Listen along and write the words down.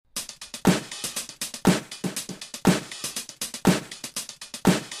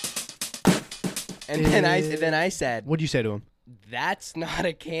And then I said, What'd you say to him? "That's not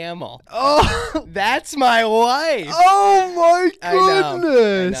a camel. Oh, That's my wife." oh my I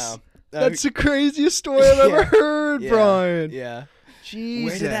goodness. know. That's the craziest story I've ever heard, Brian. Yeah.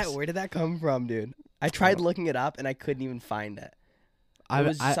 Jesus. Where did that come from, dude? I tried looking it up and I couldn't even find it. It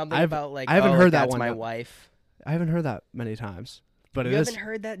was something about like, I haven't heard that that's one. my wife. I haven't heard that many times. But You haven't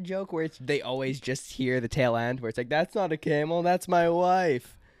heard that joke where they always just hear the tail end where it's like, "That's not a camel, that's my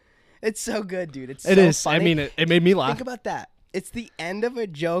wife." It's so good, dude. It is. Funny. I mean, it made me laugh. Think about that. It's the end of a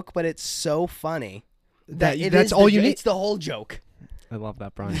joke, but it's so funny. That's all you need. It's the whole joke. I love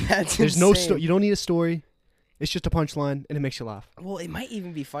that, Brian. There's insane. No story. You don't need a story. It's just a punchline, and it makes you laugh. Well, it might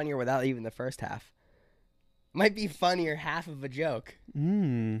even be funnier without even the first half. Might be funnier half of a joke,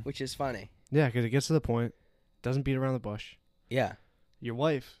 which is funny. Yeah, because it gets to the point. Doesn't beat around the bush. Yeah. Your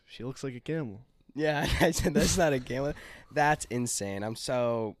wife, she looks like a camel. Yeah, I said that's not a camel. That's insane. I'm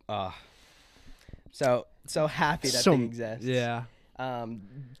so happy that thing exists. Yeah.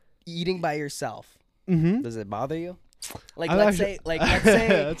 Eating by yourself. Mm-hmm. Does it bother you? Let's say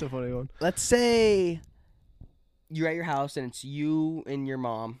that's a funny one. Let's say you're at your house and it's you and your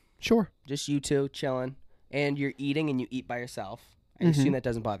mom. Sure. Just you two chilling, and you're eating and you eat by yourself. I assume that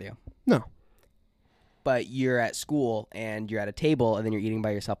doesn't bother you. No. But you're at school and you're at a table and then you're eating by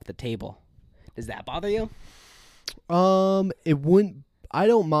yourself at the table. Does that bother you? It wouldn't. I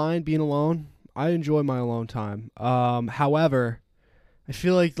don't mind being alone. I enjoy my alone time. However, I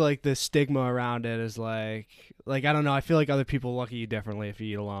feel like the stigma around it is like I don't know. I feel like other people look at you differently if you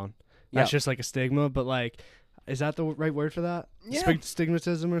eat alone. That's just like a stigma. But like, is that the right word for that? Yeah.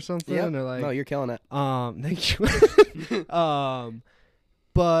 Stigmatism or something? Yeah. Or like, no, you're killing it. Thank you.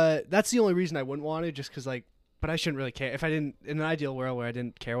 But that's the only reason I wouldn't want to, just because like. But I shouldn't really care. If I didn't, in an ideal world where I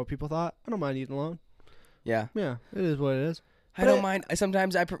didn't care what people thought, I don't mind eating alone. Yeah. Yeah, it is what it is. I don't mind.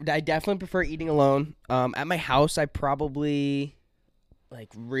 Sometimes I definitely prefer eating alone. At my house, I probably like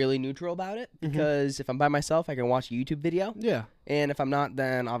really neutral about it because if I'm by myself, I can watch a YouTube video. Yeah. And if I'm not,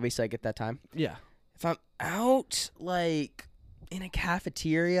 then obviously I get that time. Yeah. If I'm out like in a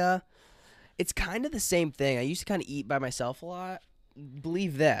cafeteria, it's kind of the same thing. I used to kind of eat by myself a lot.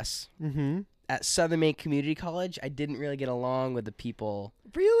 Believe this. Mm-hmm. At Southern Maine Community College, I didn't really get along with the people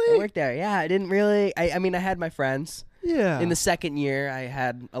Really? that worked there. Yeah, I didn't really. I mean, I had my friends. Yeah. In the second year, I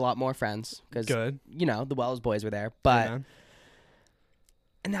had a lot more friends because, the Wells boys were there. But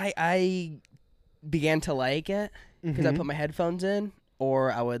and I began to like it because I put my headphones in,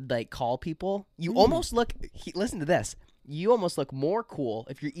 or I would like call people. You almost look. Listen to this. You almost look more cool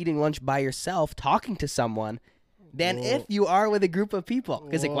if you're eating lunch by yourself, talking to someone, than if you are with a group of people.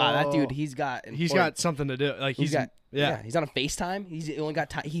 Because like, wow, that dude, he's got something to do. Like he's got he's on a FaceTime. He's only got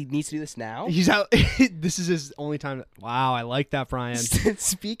time. He needs to do this now. He's out. This is his only time. Wow, I like that, Brian.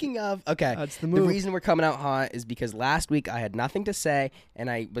 Speaking of, okay, that's the move. The reason we're coming out hot is because last week I had nothing to say, and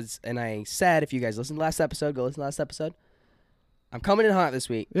I said, if you guys listened to last episode, go listen to last episode. I'm coming in hot this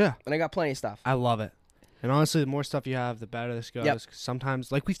week. Yeah, and I got plenty of stuff. I love it. And honestly, the more stuff you have, the better this goes. Yep.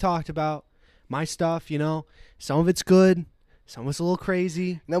 Sometimes, like we've talked about, my stuff, some of it's good. Some of it's a little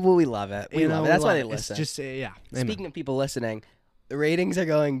crazy. No, but we love it. We love it. That's why they listen. It's just, yeah. Speaking of people listening, the ratings are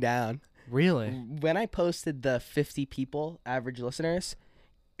going down. Really? When I posted the 50 people, average listeners,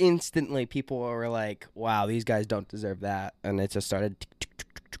 instantly people were like, wow, these guys don't deserve that. And it just started.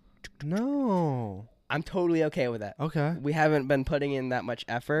 No. I'm totally okay with it. Okay. We haven't been putting in that much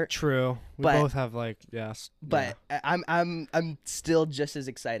effort. True. We both have yes. But yeah. I'm still just as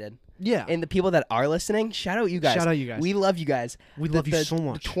excited. Yeah. And the people that are listening, shout out you guys. Shout out you guys. We love you guys. We love you so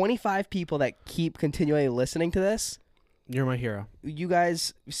much. The 25 people that keep continually listening to this. You're my hero. You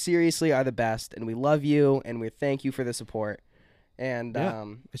guys seriously are the best, and we love you, and we thank you for the support. And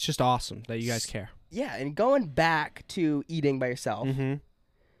it's just awesome that you guys care. Yeah, and going back to eating by yourself. Mm-hmm.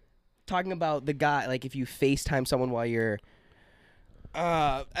 Talking about the guy, like if you FaceTime someone while you're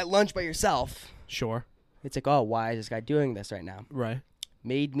at lunch by yourself. Sure. It's like, oh, why is this guy doing this right now? Right.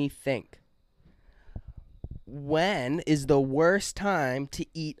 Made me think. When is the worst time to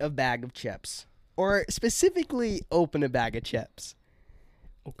eat a bag of chips? Or specifically open a bag of chips?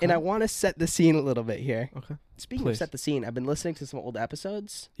 Okay. And I want to set the scene a little bit here. Okay. Speaking of set the scene, I've been listening to some old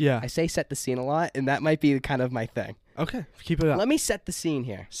episodes. Yeah. I say set the scene a lot, and that might be kind of my thing. Okay. Keep it up. Let me set the scene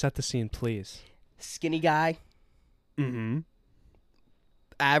here. Set the scene, please. Skinny guy. Mm-hmm.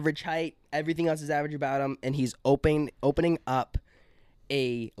 Average height. Everything else is average about him. And he's opening up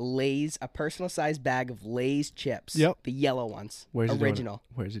a personal-sized bag of Lay's chips. Yep. The yellow ones. Where's original.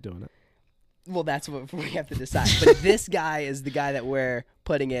 Where's he doing it? Well, that's what we have to decide. But this guy is the guy that we're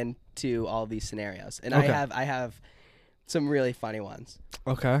putting into all these scenarios. And I have some really funny ones.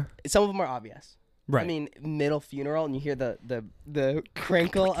 Okay. Some of them are obvious. Right. I mean, middle funeral, and you hear the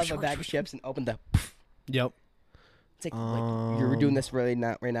crinkle of a bag of chips and open the. Yep. It's like you're doing this right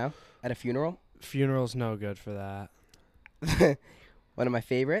now at a funeral. Funeral's no good for that. One of my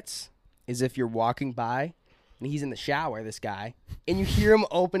favorites is if you're walking by and he's in the shower, this guy, and you hear him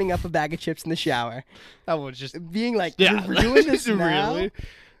opening up a bag of chips in the shower. That was just being like, yeah, we're doing this now? Really?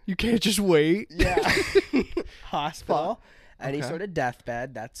 You can't just wait. Yeah. Hospital. Any sort of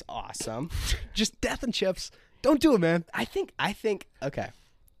deathbed. That's awesome. Just death and chips. Don't do it, man. I think, okay.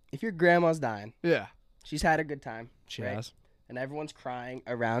 If your grandma's dying. Yeah. She's had a good time. She has. And everyone's crying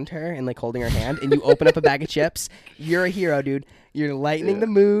around her and like holding her hand, and you open up a bag of chips. You're a hero, dude. You're lightening the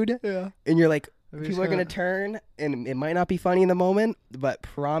mood. Yeah. And you're like, people are going to turn, and it might not be funny in the moment, but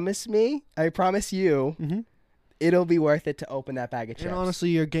I promise you, it'll be worth it to open that bag of chips. And honestly,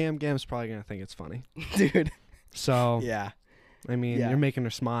 your gam's probably going to think it's funny. Dude. So, yeah. I mean, you're making her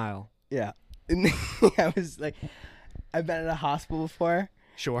smile. Yeah. And I was like, I've been at a hospital before.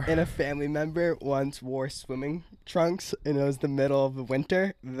 Sure. And a family member once wore swimming trunks, and it was the middle of the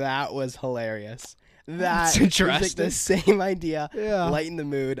winter. That was hilarious. That's interesting. Like the same idea. Yeah. Lighten the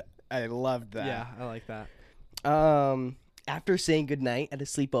mood. I loved that. Yeah, I like that. After saying goodnight at a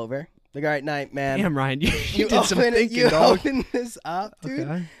sleepover, like, all right, night, man. Damn, Ryan, you did some thinking, dog. Open this up, dude.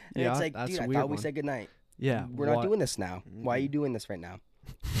 Okay. And it's like, dude, I thought we said goodnight. Yeah. We're not doing this now. Why are you doing this right now?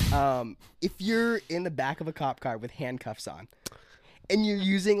 If you're in the back of a cop car with handcuffs on, and you're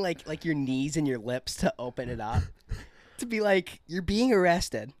using like your knees and your lips to open it up, to be like, you're being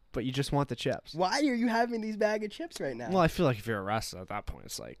arrested. But you just want the chips. Why are you having these bag of chips right now? Well, I feel like if you're arrested at that point,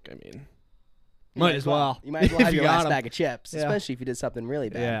 it's like, I mean, might as well. You might as well have your last bag of chips, especially if you did something really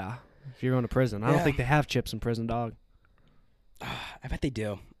bad. Yeah. If you're going to prison. I don't think they have chips in prison, dog. I bet they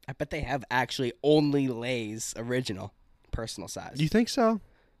do. I bet they have actually only Lay's original, personal size. Do you think so?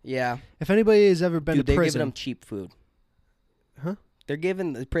 Yeah. If anybody has ever been to prison. They're giving them cheap food. Huh? They're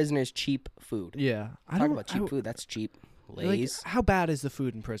giving the prisoners cheap food. Yeah. Talk about cheap food. That's cheap. Lay's. Like, how bad is the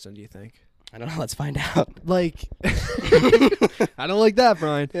food in prison, do you think? I don't know. Let's find out. Like, I don't like that,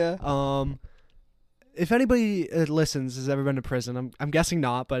 Brian. Yeah. If anybody listens has ever been to prison, I'm guessing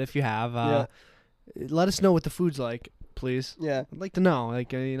not, but if you have, let us know what the food's like, please. Yeah. I'd like to know.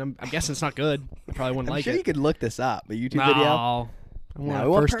 Like, I mean, I'm guessing it's not good. I probably wouldn't like it. I'm sure you could look this up. A YouTube video. I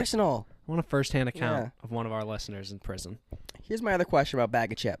want personal. I want a first-hand account of one of our listeners in prison. Here's my other question about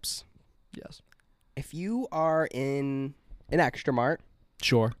bag of chips. Yes. If you are in an Extra Mart,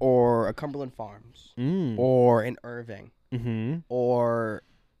 sure, or a Cumberland Farms, or an Irving, or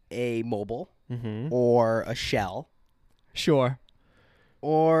a Mobile, or a Shell, sure,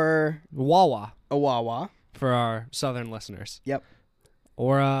 or a Wawa for our southern listeners. Yep.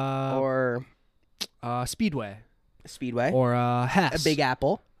 Or Speedway, or Hess, a Big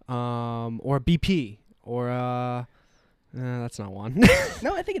Apple, or BP, or that's not one.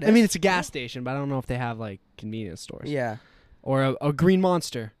 No, I think it is. I mean, it's a gas station, but I don't know if they have like convenience stores. Yeah. Or a Green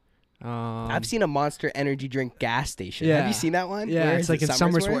Monster. I've seen a Monster energy drink gas station. Yeah. Have you seen that one? Yeah, it's like in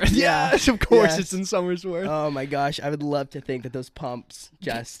Somersworth. Yes, of course, it's in Somersworth. Oh my gosh, I would love to think that those pumps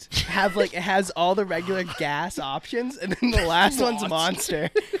just have like, it has all the regular gas options, and then the last one's Monster.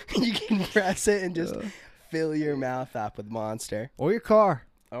 You can press it and just fill your mouth up with Monster. Or your car.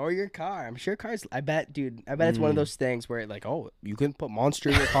 I'm sure cars. I bet it's one of those things where like, oh, you can put Monster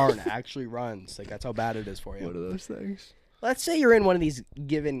in your car and it actually runs. Like, that's how bad it is for you. One of those things. Let's say you're in one of these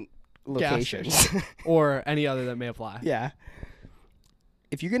given locations. Or any other that may apply. Yeah.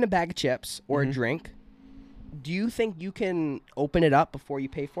 If you're getting a bag of chips or a drink, do you think you can open it up before you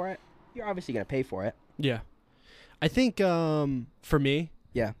pay for it? You're obviously going to pay for it. Yeah. I think for me,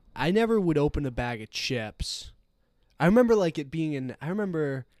 I never would open a bag of chips. I remember like it being I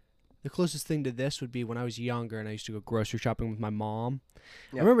remember the closest thing to this would be when I was younger and I used to go grocery shopping with my mom.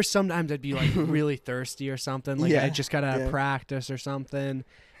 Yep. I remember sometimes I'd be like really thirsty or something. Like I just got out of practice or something.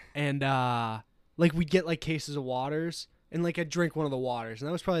 And like we'd get like cases of waters and like I'd drink one of the waters. And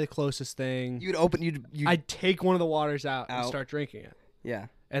that was probably the closest thing. I'd take one of the waters out and start drinking it. Yeah.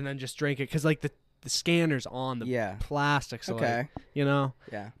 And then just drink it. Because like the scanner's on the plastic. So like, you know?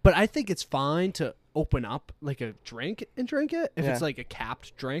 Yeah. But I think it's fine to open up like a drink and drink it if it's like a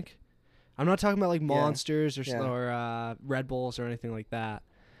capped drink. I'm not talking about like Monsters or Red Bulls or anything like that.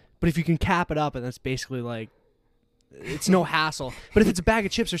 But if you can cap it up and that's basically like, it's no hassle. But if it's a bag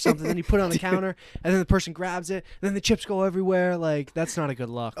of chips or something, then you put it on the counter and then the person grabs it and then the chips go everywhere. Like, that's not a good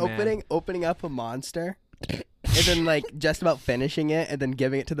look, man. Opening up a Monster and then like just about finishing it and then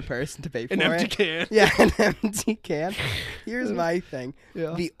giving it to the person to pay for it. An empty can. Yeah, an empty can. Here's my thing.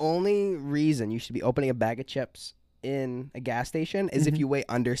 Yeah. The only reason you should be opening a bag of chips in a gas station is if you weigh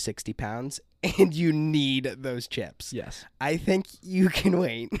under 60 pounds and you need those chips. Yes. I think you can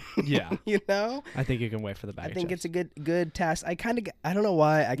wait. Yeah. You know? I think you can wait for the bag I of think chips. it's a good test. I don't know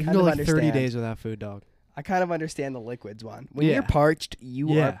why. I You kind can go of like understand. 30 days without food, dog. I kind of understand the liquids one. When Yeah. you're parched, you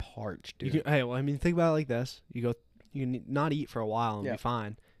Yeah. are parched, dude. Hey, well, I mean, think about it like this. You can not eat for a while and Yeah. be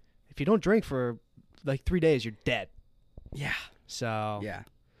fine. If you don't drink for like 3 days, you're dead. Yeah. So, Yeah.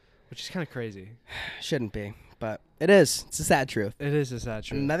 which is kind of crazy. Shouldn't be, but it is. It's a sad truth. It is a sad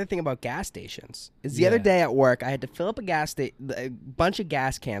truth. Another thing about gas stations is the other day at work, I had to fill up a bunch of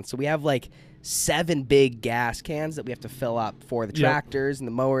gas cans. So we have like 7 big gas cans that we have to fill up for the tractors and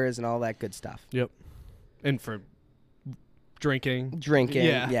the mowers and all that good stuff. Yep. And for drinking.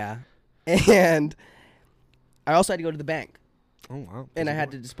 Yeah. And I also had to go to the bank. Oh, wow. And I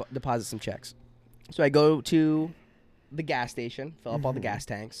had to deposit some checks. So I go to the gas station, fill up all the gas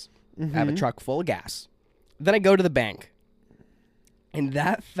tanks. I have a truck full of gas. Then I go to the bank. And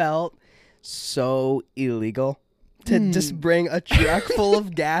that felt so illegal to just bring a truck full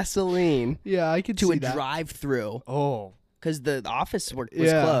of gasoline I could to a drive-through. Oh. Because the office was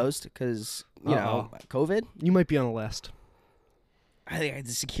closed because, you know, COVID. You might be on a list. I think I had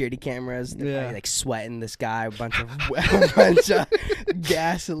the security cameras. They're probably, like sweating this guy, a bunch of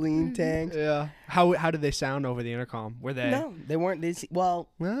gasoline tanks. Yeah. How did they sound over the intercom? Were they? No, they weren't.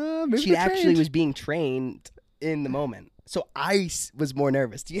 Maybe She actually was being trained in the moment. So I was more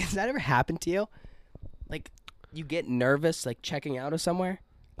nervous. Has that ever happened to you? Like, you get nervous, like, checking out of somewhere?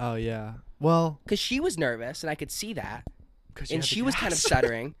 Oh, yeah. Well. Because she was nervous, and I could see that. And she was kind of gas.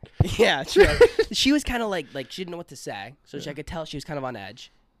 stuttering. Yeah, true. She was kind of like she didn't know what to say. So I could tell she was kind of on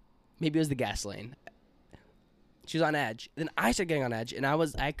edge. Maybe it was the gasoline. She was on edge. Then I started getting on edge, and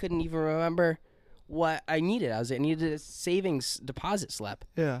I couldn't even remember what I needed. I needed a savings deposit slip.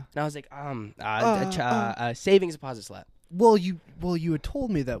 Yeah. And I was like, a savings deposit slip. Well, you had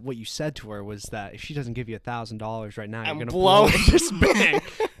told me that what you said to her was that if she doesn't give you $1,000 right now, you're gonna blow this bank.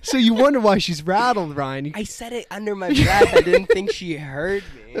 So you wonder why she's rattled, Ryan. I said it under my breath. I didn't think she heard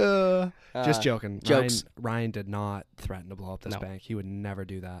me. Just joking. Jokes. Ryan did not threaten to blow up this bank. He would never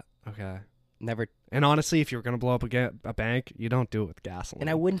do that. Okay. Never. And honestly, if you're gonna blow up a bank, you don't do it with gasoline. And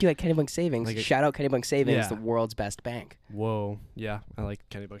I wouldn't do it at Kennebunk Savings. Shout out Kennebunk Savings, the world's best bank. Whoa. Yeah, I like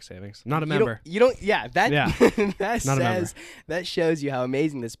Kennebunk Savings. Not a member. You don't. Yeah. That that shows you how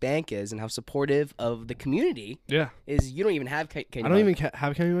amazing this bank is and how supportive of the community. Yeah. Is you don't even have Kennebunk. I don't even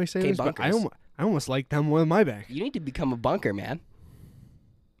have Kennebunk Savings, but I almost like them more than my bank. You need to become a bunker, man.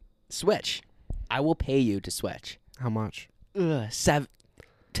 Switch. I will pay you to switch. How much?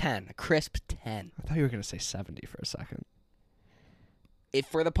 10, a crisp 10. I thought you were going to say 70 for a second. If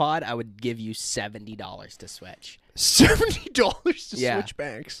for the pod, I would give you $70 to switch. $70 to switch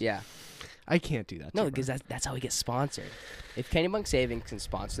banks? Yeah. I can't do that. No, because that's how we get sponsored. If Kennebunk Savings can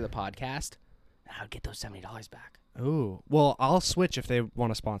sponsor the podcast, I would get those $70 back. Oh, well, I'll switch if they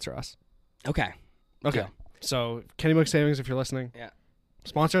want to sponsor us. Okay. Deal. So, Kennebunk Savings, if you're listening,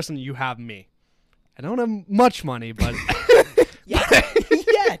 sponsor us and you have me. I don't have much money, but... Yet.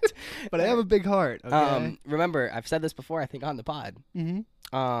 But I have a big heart. Okay? Remember, I've said this before, I think, on the pod.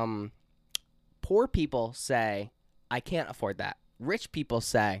 Poor people say, I can't afford that. Rich people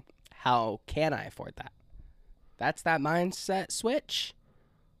say, how can I afford that? That's that mindset switch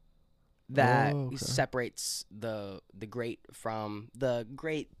that separates the great from the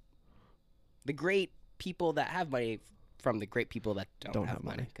great people that have money from the great people that don't have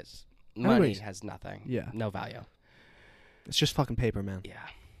money. Because money has nothing. Yeah. No value. It's just fucking paper, man. Yeah.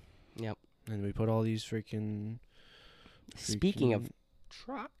 Yep. And we put all these freaking... Speaking of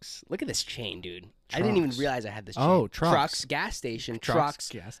trucks, look at this chain, dude. Trucks. I didn't even realize I had this chain. Oh, trucks. Trucks, gas station, trucks.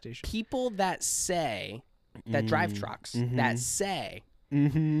 Gas station. People that say, that drive trucks, that say,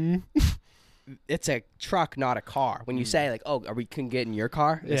 it's a truck, not a car. When you say, like, oh, we can get in your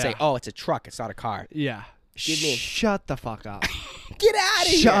car? They say, oh, it's a truck, it's not a car. Yeah. Shut the fuck up. Get out of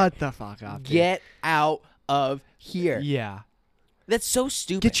here. Shut the fuck up, dude. Get out of here. Yeah. That's so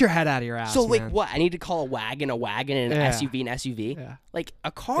stupid. Get your head out of your ass, So, like, man. what? I need to call a wagon, and an SUV, an SUV? Yeah. Like,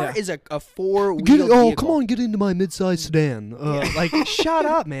 a car is a four-wheeled vehicle. Come on, get into my mid-sized sedan. Like, shut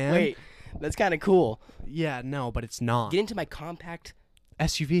up, man. Wait, that's kind of cool. Yeah, no, but it's not. Get into my compact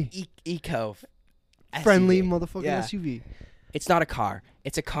SUV. Eco friendly SUV. motherfucking SUV. It's not a car.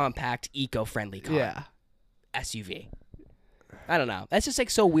 It's a compact, eco-friendly car. Yeah. SUV. I don't know. That's just, like,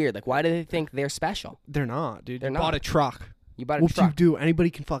 so weird. Like, why do they think they're special? They're not, dude. They're you not. bought a truck. You bought a What truck. you do? Anybody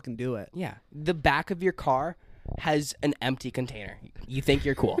can fucking do it. Yeah. The back of your car has an empty container. You think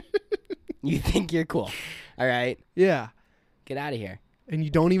you're cool. You think you're cool. All right? Yeah. Get out of here. And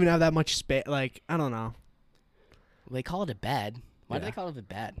you don't even have that much space. Like, I don't know. They call it a bed. Why do they call it a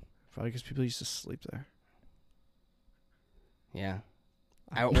bed? Probably because people used to sleep there. Yeah.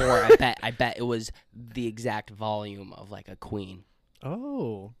 I bet it was the exact volume of like a queen.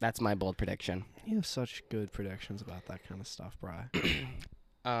 Oh. That's my bold prediction. You have such good predictions about that kind of stuff, Bri.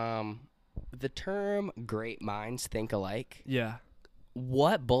 The term great minds think alike. Yeah.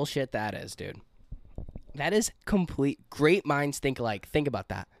 What bullshit that is, dude. That is complete. Great minds think alike. Think about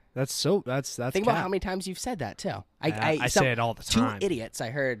that. That's Think about how many times you've said that too. I say it all the time. I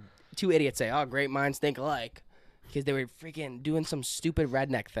heard two idiots say, "Oh, great minds think alike," because they were freaking doing some stupid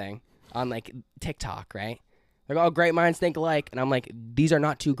redneck thing on like TikTok, right? Like, "Oh, great minds think alike," and I'm like, "These are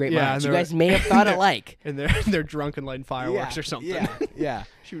not two great minds. You guys may have thought alike." And they're drunk and lighting fireworks or something. Yeah.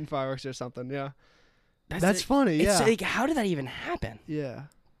 Shooting fireworks or something. Yeah. That's funny. Yeah. It's like, how did that even happen? Yeah.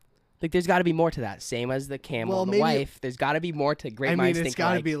 Like, there's got to be more to that. Same as the camel and the wife. There's got to be more to great minds think alike. It's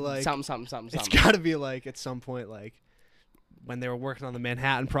got to be like something. It's got to be like at some point, like when they were working on the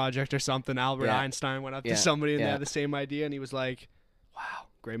Manhattan Project or something. Albert Einstein went up to somebody and they had the same idea, and he was like, "Wow,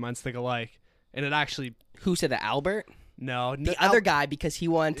 great minds think alike." And it actually. Who said that? Albert? No, the other guy, because he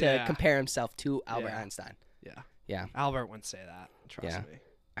wanted to compare himself to Albert Einstein. Yeah. Albert wouldn't say that. Trust me.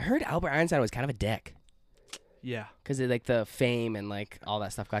 I heard Albert Einstein was kind of a dick. Yeah. Because like the fame and like all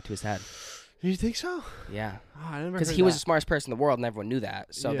that stuff got to his head. You think so? Yeah. Oh, I never. Because he was the smartest person in the world, and everyone knew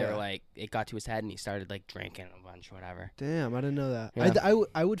that. So they were like, it got to his head, and he started like drinking a bunch, or whatever. Damn, I didn't know that. Yeah.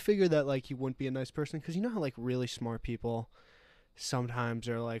 I would figure that like he wouldn't be a nice person, because you know how like really smart people sometimes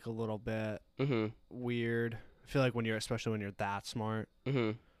are like a little bit weird. I feel like especially when you're that smart.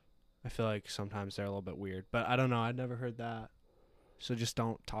 I feel like sometimes they're a little bit weird, but I don't know. I'd never heard that. So just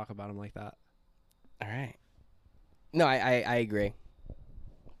don't talk about them like that. All right. No, I agree.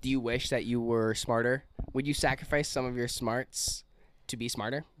 Do you wish that you were smarter? Would you sacrifice some of your smarts to be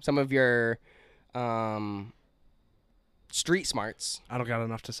smarter? Some of your street smarts? I don't got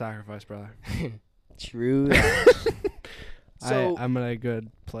enough to sacrifice, brother. True. So I'm in a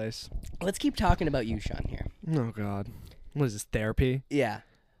good place. Let's keep talking about you, Sean, here. Oh, God. What is this, therapy? Yeah.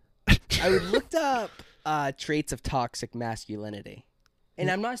 I looked up traits of toxic masculinity. And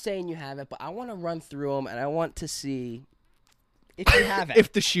I'm not saying you have it, but I want to run through them, and I want to see if you have it.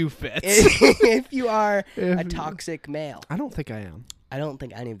 If the shoe fits. If you are a toxic male. I don't think I am. I don't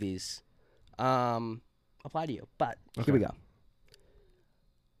think any of these apply to you, but here we go.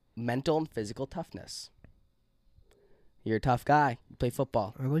 Mental and physical toughness. You're a tough guy. You play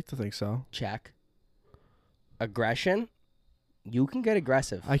football. I like to think so. Check. Aggression. You can get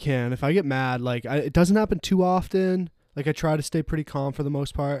aggressive. I can. If I get mad, like it doesn't happen too often. Like I try to stay pretty calm for the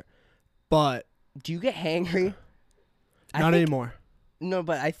most part. But do you get hangry? Not anymore. No,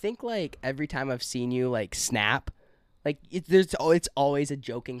 but I think like every time I've seen you like snap, like it's always a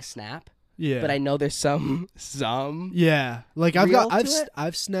joking snap. Yeah. But I know there's some. Yeah. Like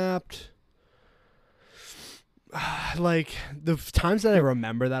I've snapped. Like the times that I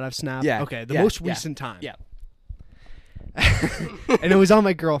remember that I've snapped. Yeah. Okay. The most recent time. Yeah. And it was on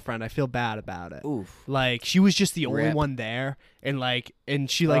my girlfriend. I feel bad about it. Oof. Like she was just the only one there, and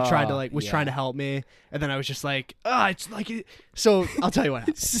she tried to was trying to help me, and then I was just like, it's like it. So I'll tell you what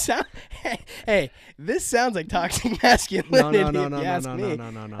happened. Hey, this sounds like toxic masculinity.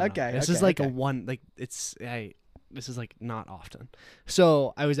 No. Okay. This is like a one. Like this is like not often.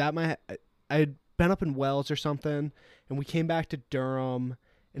 So I was I had been up in Wells or something, and we came back to Durham,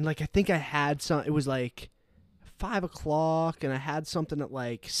 and like I think I had some. It was like 5 o'clock, and I had something at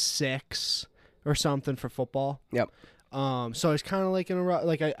like 6 or something for football. Yep. So I was kind of like in a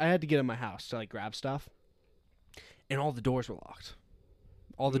like I had to get in my house to like grab stuff, and all the doors were locked.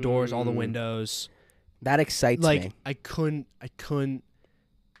 All the doors, all the windows. That excites me. Like I couldn't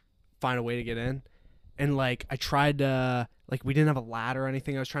find a way to get in, and like I tried to like we didn't have a ladder or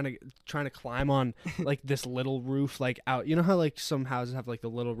anything. I was trying to climb on like this little roof like out. You know how like some houses have like the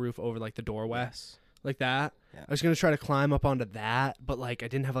little roof over like the doorway. Yes. Like that. Yeah. I was going to try to climb up onto that, but like I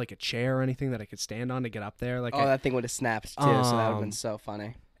didn't have like a chair or anything that I could stand on to get up there. Like that thing would have snapped too, so that would have been so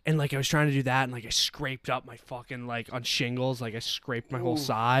funny. And like I was trying to do that, and like I scraped up my fucking like on shingles, like I scraped my whole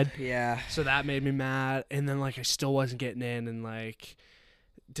side. Yeah. So that made me mad, and then like I still wasn't getting in, and like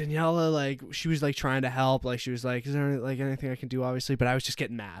Daniela, like she was like trying to help, like she was like, "Is there like anything I can do?" Obviously, but I was just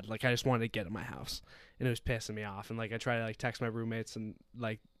getting mad. Like I just wanted to get in my house, and it was pissing me off. And like I tried to like text my roommates, and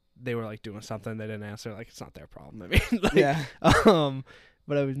like they were like doing something, they didn't answer. Like it's not their problem. I mean, like, yeah.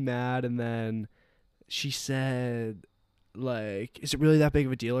 But I was mad, and then she said, like, "Is it really that big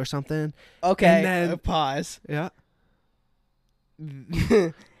of a deal or something?" Okay. And then pause. Yeah.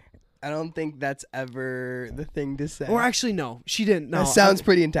 I don't think that's ever the thing to say. Or actually, no, she didn't. No, that sounds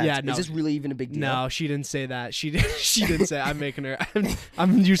pretty intense. Yeah, no. Is this really even a big deal? No, she didn't say that. She didn't say. I'm making her.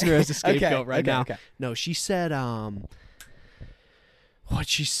 I'm using her as a scapegoat right now. Okay. No, she said. What'd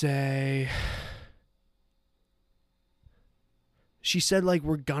she say? She said like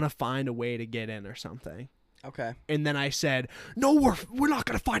we're gonna find a way to get in or something. Okay. And then I said, "No, we're not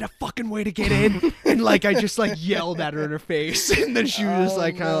gonna find a fucking way to get in." And like I just like yelled at her in her face, and then she was just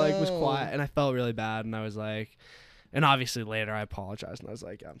like kind of like was quiet, and I felt really bad, and I was like, and obviously later I apologized, and I was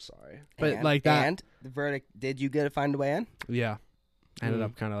like, "I'm sorry," but and, like that. And the verdict? Did you get to find a way in? Yeah, I ended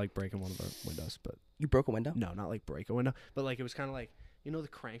up kind of like breaking one of the windows, but you broke a window? No, not like break a window, but like it was kind of like the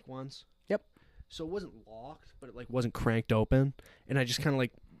crank ones. Yep. So it wasn't locked, but it like wasn't cranked open, and I just kind of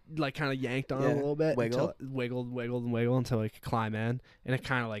like kind of yanked on it a little bit, wiggled until I could climb in, and it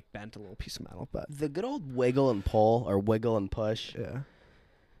kind of like bent a little piece of metal. But the good old wiggle and pull or wiggle and push. Yeah.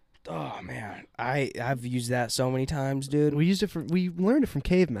 Oh man, I've used that so many times, dude. We learned it from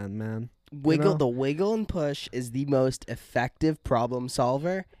cavemen, man. The wiggle and push is the most effective problem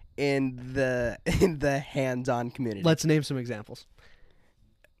solver in the hands-on community. Let's name some examples.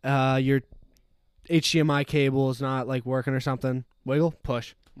 Your HDMI cable is not like working or something. Wiggle,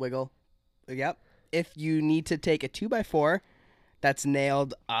 push. Wiggle. Yep. If you need to take a 2x4 that's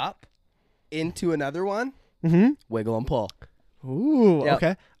nailed up into another one, wiggle and pull. Ooh, yep.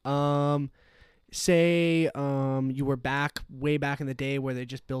 Okay. Say you were way back in the day where they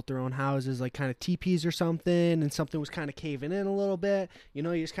just built their own houses, like kind of teepees or something, and something was kind of caving in a little bit. You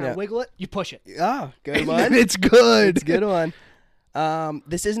just kind of wiggle it, you push it. Oh, good one. It's good. It's a good one.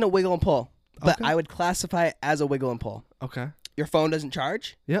 This isn't a wiggle and pull, but I would classify it as a wiggle and pull. Okay. Your phone doesn't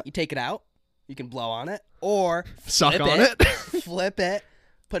charge. Yeah. You take it out. You can blow on it or suck on it. Flip it.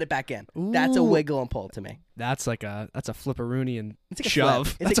 Put it back in. Ooh. That's a wiggle and pull to me. That's a flipperoonie and it's like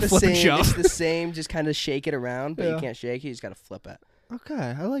shove. It's a flip and shove. It's the same. Just kind of shake it around, but you can't shake it. You just gotta flip it. Okay,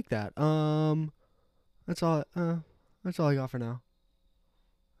 I like that. That's all. That's all I got for now.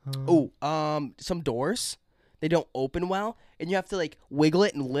 Some doors. They don't open well, and you have to like wiggle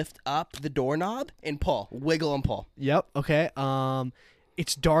it and lift up the doorknob and pull. Wiggle and pull. Yep. Okay.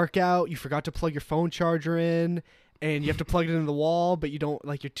 It's dark out. You forgot to plug your phone charger in, and you have to plug it into the wall, but you don't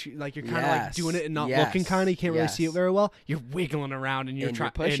you're kind of like doing it and not looking kind of. You can't really see it very well. You're wiggling around and you're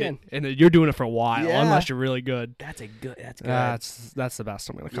pushing, and you're doing it for a while unless you're really good. That's good. That's the best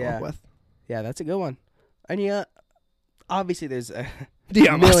I'm gonna come up with. Yeah, that's a good one. And obviously there's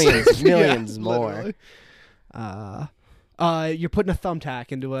millions more. You're putting a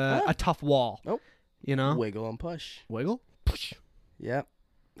thumbtack into a tough wall. Nope. Wiggle and push. Wiggle, push. Yep.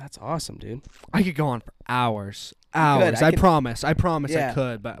 That's awesome, dude. I could go on for hours. I promise I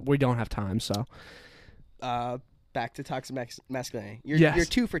could, but we don't have time, so. Back to toxic masculinity. You're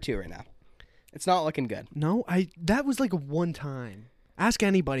 2 for 2 right now. It's not looking good. No, that was like a one time. Ask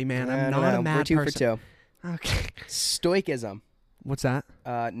anybody, man. I'm not a mad person. We're 2 for 2. Okay. Stoicism. What's that?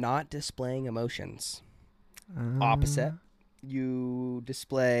 Not displaying emotions. Opposite. You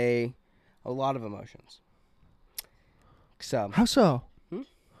display a lot of emotions. So. How so?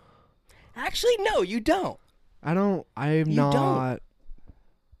 Actually, no, you don't. I'm not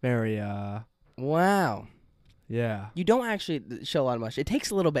very, Wow. Yeah. You don't actually show a lot of emotion. It takes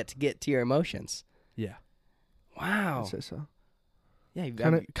a little bit to get to your emotions. Yeah. Wow. I'd say so. Yeah,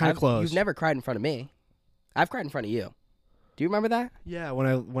 kind of close. You've never cried in front of me. I've cried in front of you. Do you remember that? Yeah, when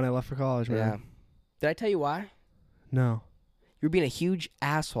I left for college, man. Yeah. Did I tell you why? No. You were being a huge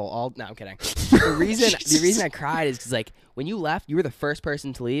asshole. No, I'm kidding. The reason I cried is because when you left, you were the first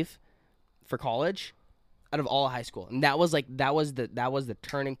person to leave for college out of all high school, and that was the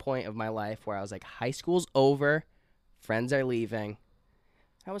turning point of my life where I was like, high school's over, friends are leaving.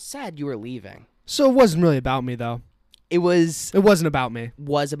 I was sad you were leaving. So it wasn't really about me though. It wasn't about me.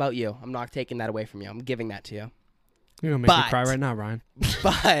 Was about you. I'm not taking that away from you. I'm giving that to you. You're gonna make me cry right now, Ryan.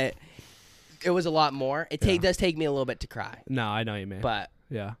 But it was a lot more. It does take me a little bit to cry. No, I know you mean. But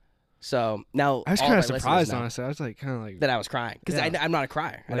yeah. So now I was kind of surprised, honestly. I was kind of like that I was crying because I'm not a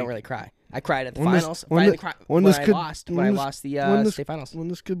crier. I don't really cry. I cried at the finals. When I lost the state finals. When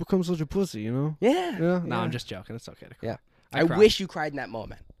this kid becomes such a pussy, Yeah. Yeah. No, I'm just joking. It's okay to cry. Yeah. I wish you cried in that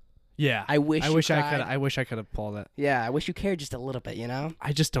moment. Yeah. I wish I could have pulled it. Yeah. I wish you cared just a little bit.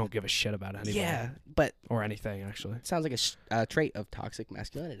 I just don't give a shit about anybody. Yeah. But or anything actually. It sounds like a trait of toxic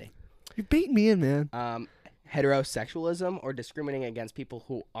masculinity. You bait me in, man. Heterosexualism or discriminating against people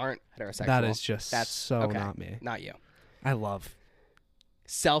who aren't heterosexual. That is not me. Not you. I love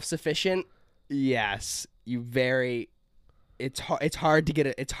self-sufficient. Yes, it's hard to get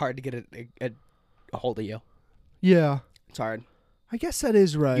a hold of you. Yeah, it's hard. I guess that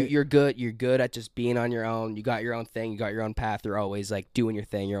is right. You're good. You're good at just being on your own. You got your own thing. You got your own path. You're always like doing your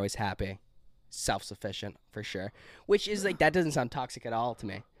thing. You're always happy, self-sufficient for sure. Which is like that doesn't sound toxic at all to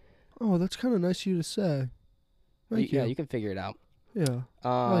me. Oh, that's kind of nice of you to say. Thank you. Yeah, you can figure it out. Yeah.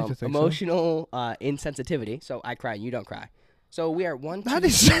 I like to think emotional insensitivity. So I cry and you don't cry. So we are 1, 2, that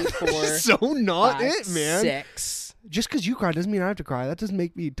is 3, 4, so not 5, it, man. 6. Just because you cry doesn't mean I have to cry. That doesn't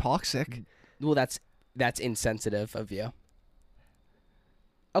make me toxic. Well, that's insensitive of you.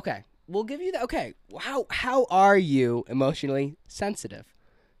 Okay, we'll give you that. Okay, how are you emotionally sensitive?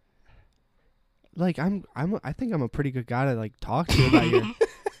 Like I think I'm a pretty good guy to like talk to about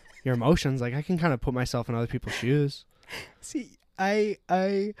your emotions. Like I can kind of put myself in other people's shoes. See,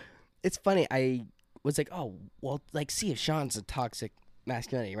 it's funny. I was like, oh, well, like, see if Sean's a toxic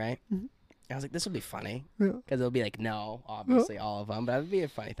masculinity, right? Mm-hmm. I was like, this will be funny. Because it'll be like, no, obviously, all of them. But it would be a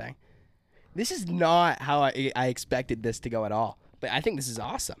funny thing. This is not how I expected this to go at all. But I think this is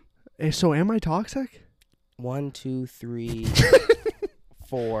awesome. So am I toxic? 1, 2, 3,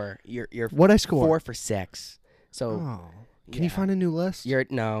 4. You're what I score? 4 for 6. So can you find a new list?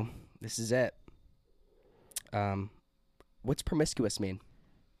 No, this is it. What's promiscuous mean?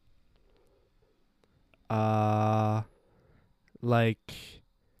 Like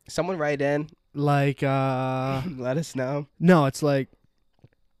someone write in. Like let us know. No, it's like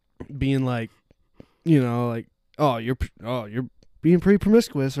being like, like, you're being pretty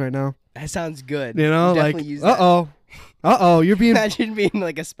promiscuous right now. That sounds good. Like, you're being. Imagine being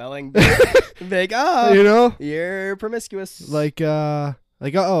like a spelling bee. Like, you're promiscuous. Like,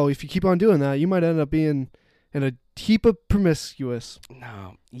 if you keep on doing that, you might end up being in a heap of promiscuous.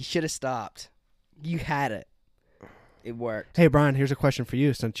 No, you should have stopped. You had it. It worked. Hey, Brian, here's a question for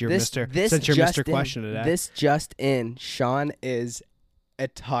you since you're Mr. Question today. This just in, Sean is a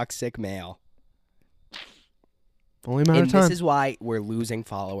toxic male. Only a matter of time. And this is why we're losing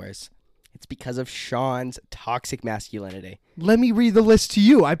followers. It's because of Sean's toxic masculinity. Let me read the list to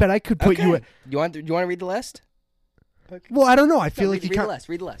you. I bet I could put you in. You want to read the list? Okay. Well, I don't know. I feel like you can't.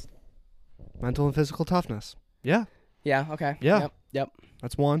 Read the list. Mental and physical toughness. Yeah. Yeah, okay. Yeah. Yep.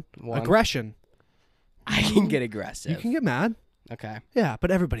 That's one. Aggression. I can get aggressive. You can get mad. Okay. Yeah, but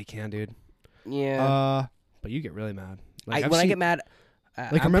everybody can, dude. Yeah. But you get really mad. Like, I get mad,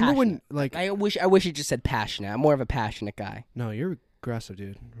 like, I'm remember passionate. when, like, I wish it just said passionate. I'm more of a passionate guy. No, you're aggressive,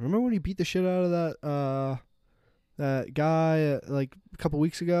 dude. Remember when you beat the shit out of that guy like a couple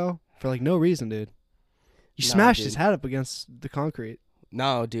weeks ago for like no reason, dude? You smashed his head up against the concrete.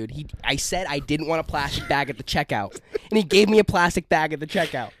 No, dude. I said I didn't want a plastic bag at the checkout, and he gave me a plastic bag at the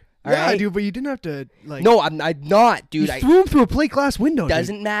checkout. All right? Dude, but you didn't have to, like... No, I'm not, dude. You threw him through a plate glass window,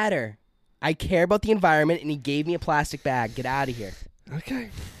 Doesn't matter. I care about the environment, and he gave me a plastic bag. Get out of here.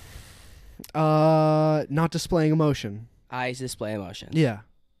 Okay. Not displaying emotion. I display emotion. Yeah.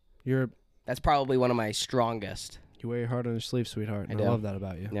 That's probably one of my strongest. You wear your heart on your sleeve, sweetheart. I love that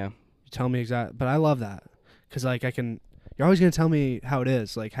about you. Yeah. You tell me exactly... But I love that. Because, like, you're always going to tell me how it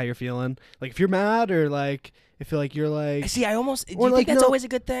is, like, how you're feeling. Like, if you're mad or, like... I feel like you're like... See, do you think that's always a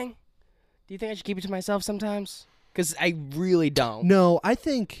good thing? Do you think I should keep it to myself sometimes? Because I really don't. No, I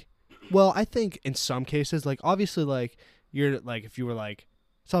think in some cases, like, obviously, like, you're, like, if you were, like...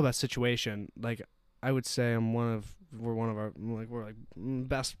 It's all about situation. Like, I would say we're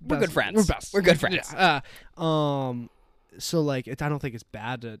best... We're good friends. We're best. We're good friends. Yeah. So, like, I don't think it's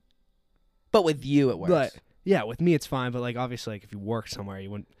bad to... But with you, it works. But, yeah, with me, it's fine. But, like, obviously, like, if you work somewhere, you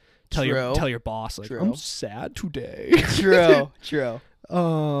wouldn't... Tell your boss, like, I'm sad today. True.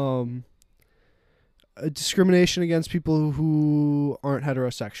 Discrimination against people who aren't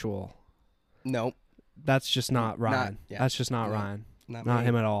heterosexual. Nope. That's just not Ryan. That's just not Ryan. Not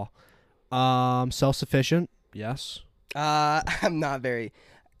him at all. Self-sufficient. Yes. I'm not very.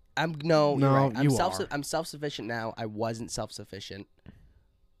 You're right. are. I'm self-sufficient now. I wasn't self-sufficient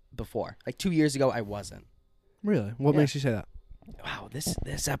before. Like 2 years ago, I wasn't. Really? What makes you say that? Wow,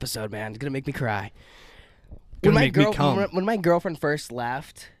 this episode, man, is gonna make me cry. When my girlfriend first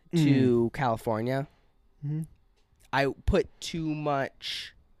left to California, I put too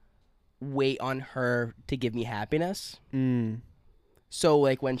much weight on her to give me happiness. So,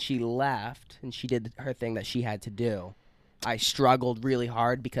 like, when she left and she did her thing that she had to do, I struggled really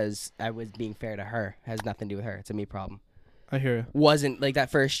hard because I was being fair to her. It has nothing to do with her. It's a me problem. I hear you. Wasn't like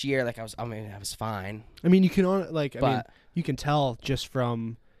that first year. Like I was fine. I mean, you can tell just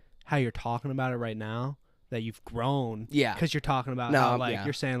from how you're talking about it right now that you've grown. Yeah. Because you're talking about how, like,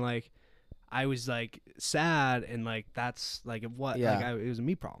 you're saying, like, I was, like, sad and, like, that's, like, what? Yeah. Like, it was a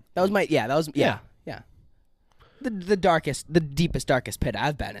me problem. That was yeah. The deepest, darkest pit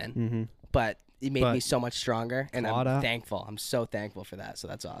I've been in. But it made me so much stronger, and I'm thankful. I'm so thankful for that. So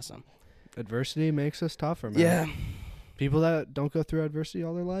that's awesome. Adversity makes us tougher, man. Yeah. People that don't go through adversity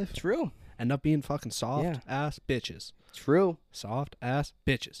all their life end up being fucking soft-ass bitches. True. Soft-ass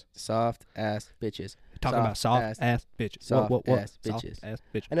bitches. Soft-ass bitches. Talking about soft-ass bitches. Soft-ass bitches.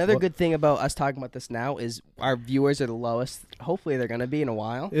 Another good thing about us talking about this now is our viewers are the lowest. Hopefully they're going to be in a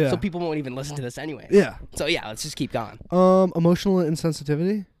while. Yeah. So people won't even listen to this anyway. Yeah. So, yeah, let's just keep going. Emotional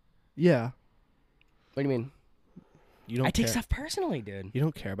insensitivity? Yeah. What do you mean? I take stuff personally, dude. You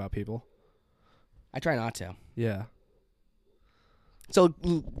don't care about people. I try not to. Yeah. So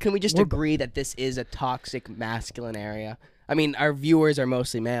can we just agree that this is a toxic masculine area? I mean, our viewers are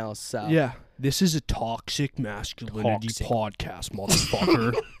mostly males, so. Yeah. This is a toxic masculinity podcast,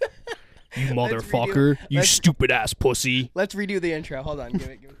 motherfucker. You motherfucker. You stupid ass pussy. Let's redo the intro. Hold on. Give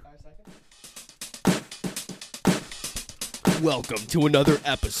it 5 seconds. Welcome to another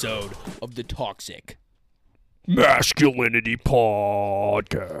episode of the Toxic Masculinity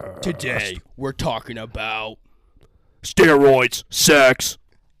Podcast. Today, we're talking about steroids, sex,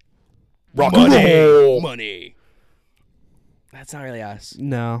 rock and roll. Money. That's not really us.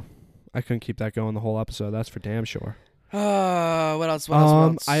 No. I couldn't keep that going the whole episode. That's for damn sure. What else? What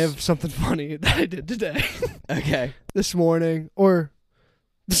else? I have something funny that I did today. Okay. This morning. Oh,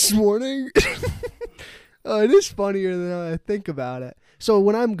 it is funnier than I think about it. So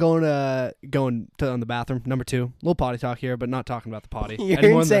when I'm going to on the bathroom, number 2, little potty talk here, but not talking about the potty.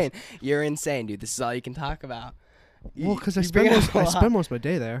 You're insane. You're insane, dude. This is all you can talk about. Well, because I spend most of my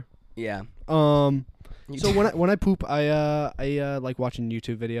day there. Yeah. So when I poop, I like watching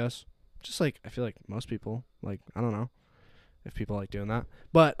YouTube videos. Just like I feel like most people, like, I don't know if people like doing that.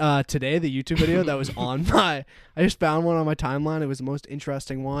 But today the YouTube video that was on I just found one on my timeline. It was the most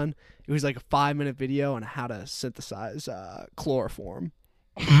interesting one. It was like a 5-minute video on how to synthesize chloroform.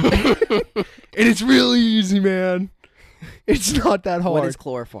 And it's really easy, man. It's not that hard. What is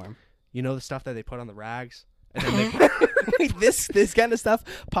chloroform? You know the stuff that they put on the rags? And then Wait, this kind of stuff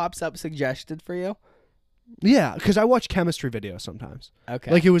pops up suggested for you? Yeah, because I watch chemistry videos sometimes. Okay.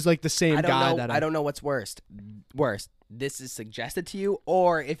 Like it was like the same guy I don't know what's worst. This is suggested to you,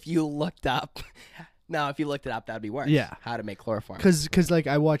 or if you looked up. No, if you looked it up, that'd be worse. Yeah. How to make chloroform. Because like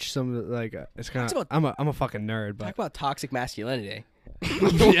I watch some like it's kind of I'm a fucking nerd. But talk about toxic masculinity.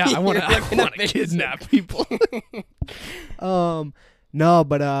 Yeah, I want to kidnap people. No,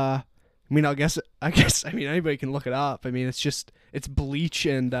 but I mean, I guess anybody can look it up. I mean, it's bleach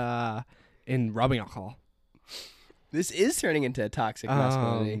and rubbing alcohol. This is turning into a toxic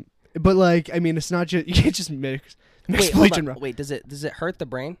masculinity. But like, I mean, it's not just you can't just mix bleach and wait, does it hurt the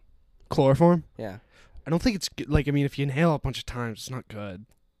brain? Chloroform? Yeah. I don't think it's good. Like, I mean, if you inhale a bunch of times, it's not good.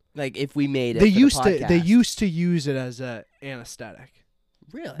 Like if we made it, they used to use it as a anesthetic.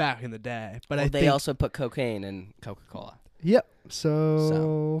 Really? Back in the day, but they also put cocaine in Coca-Cola. Yep.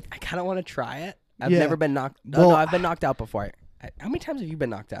 So I kind of want to try it. I've never been knocked. No, I've been knocked out before. How many times have you been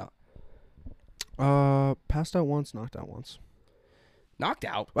knocked out? Passed out once, knocked out once. Knocked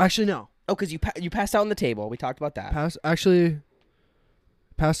out? Well, actually, no. Oh, because you passed out on the table. We talked about that.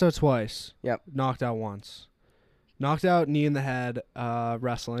 Passed out twice. Yep. Knocked out once. Knocked out, knee in the head,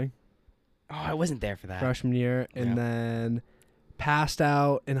 wrestling. Oh, I wasn't there for that. Freshman year. And then passed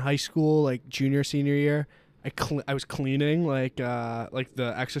out in high school, like junior, senior year. I was cleaning, like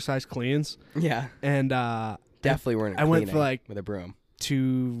the exercise cleans. Yeah. And definitely weren't I went for like with a broom.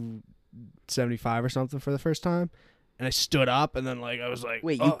 275 or something for the first time. And I stood up and then like I was like,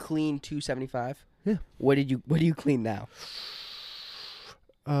 wait, you cleaned 275? Yeah. What do you clean now?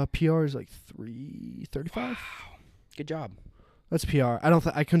 PR is like 335. Wow. Good job. That's PR.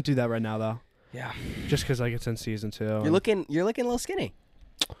 I couldn't do that right now though. Yeah. Just because like it's in season 2. You're looking a little skinny.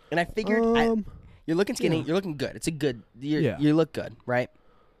 And I figured you're looking skinny. Yeah. You're looking good. It's a good. You look good, right?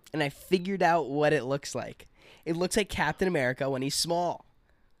 And I figured out what it looks like. It looks like Captain America when he's small.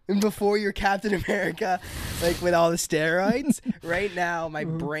 And before you're Captain America, like with all the steroids, right now my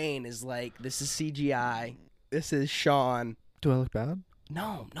brain is like, this is CGI. This is Sean. Do I look bad?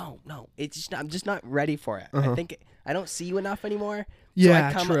 No. It's just I'm just not ready for it. I think I don't see you enough anymore.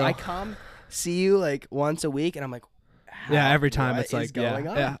 Yeah, so true. I come see you like once a week, and I'm like, every time it's like going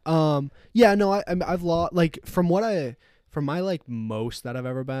on? I've lost like from my like most that I've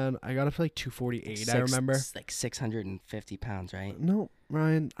ever been. I got up to like 248. I remember. It's like 650 pounds, right? No,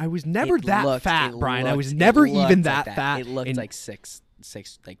 Ryan. I was never that fat, Brian. I was never even that fat. It looked like six,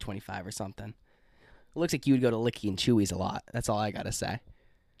 like 25 or something. It looks like you would go to Licky and Chewy's a lot. That's all I gotta say.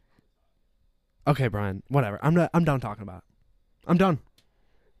 Okay, Brian. Whatever. I'm done talking about it. I'm done.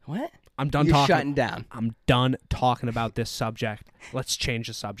 What? I'm done You're talking. shutting down. I'm done talking about this subject. Let's change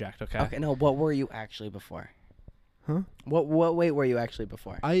the subject, okay? Okay, no, what were you actually before? Huh? What weight were you actually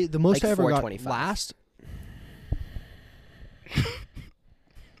before? The most like I ever got 425. last.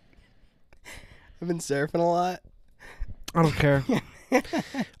 I've been surfing a lot. I don't care.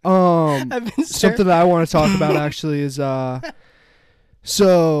 I've been something that I want to talk about actually is had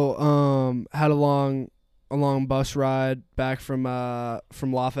a long bus ride back from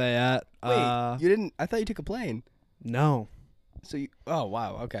Lafayette. Wait, you didn't? I thought you took a plane. No. So you? Oh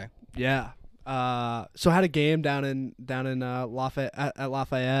wow. Okay. Yeah. So I had a game down in Lafayette at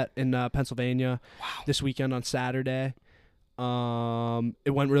Lafayette in Pennsylvania. Wow. This weekend on Saturday.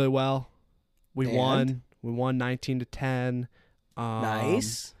 It went really well. We won 19-10.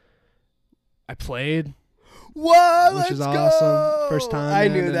 Nice. I played. Whoa, which is let's awesome. Go! First time. I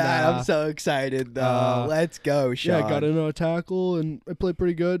knew that. I'm so excited though. Let's go, Sean. Yeah, I got into a tackle and I played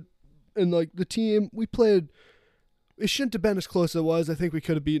pretty good. And like the team, we played. It shouldn't have been as close as it was. I think we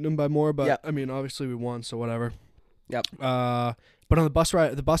could have beaten them by more, but I mean, obviously we won, so whatever. Yep. But on the bus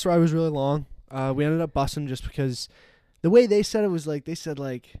ride was really long. We ended up bussing just because the way they said it was like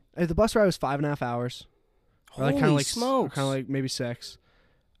the bus ride was 5.5 hours. Holy smokes! Kind of like maybe 6.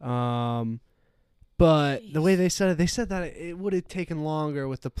 But the way they said that it would have taken longer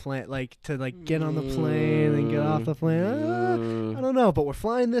with the plane, to get on the plane and get off the plane. I don't know, but we're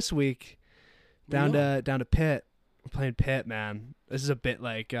flying this week down to Pitt. We're playing Pitt, man. This is a bit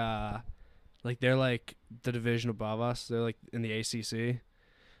like they're like the division above us. They're like in the ACC,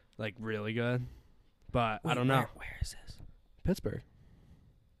 like really good. But I don't know. Where is this? Pittsburgh.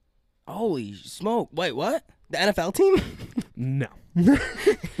 Holy smoke! Wait, what? The NFL team? No,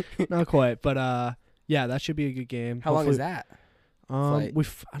 not quite. But yeah, that should be a good game. How long is that? I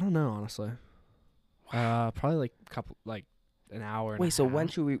don't know, honestly. Wow. Probably an hour. Wait, so when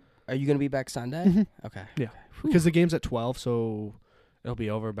should we? Are you gonna be back Sunday? Mm-hmm. Okay. Yeah, because the game's at 12, so it'll be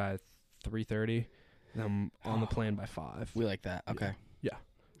over by 3:30. And I'm on the plane by 5. We like that. Okay. Yeah.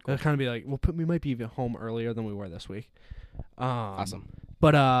 Cool. It'll kind of be like we might be even home earlier than we were this week. Awesome.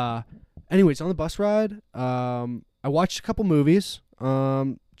 But anyways, on the bus ride, I watched a couple movies.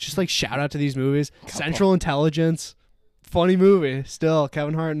 Just like shout out to these movies. Central Intelligence, funny movie. Still,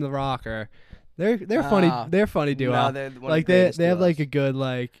 Kevin Hart and The Rock they're funny. They're funny duo. No, they're one like of the they have like a good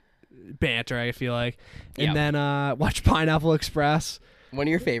like banter. I feel like. And then watch Pineapple Express. One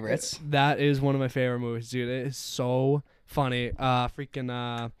of your favorites. That is one of my favorite movies, dude. It is so funny.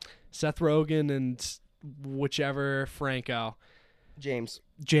 Freaking Seth Rogen and whichever Franco. James.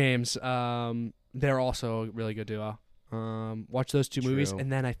 They're also a really good duo. Watch those two movies,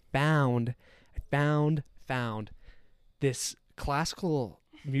 and then I found this classical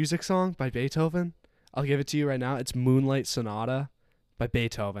music song by Beethoven. I'll give it to you right now. It's Moonlight Sonata by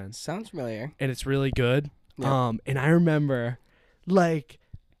Beethoven. Sounds familiar. And it's really good. Yeah. And I remember like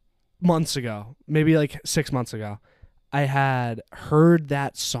months ago, maybe like 6 months ago, I had heard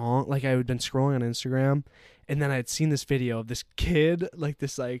that song. Like I had been scrolling on Instagram, and then I had seen this video of this kid,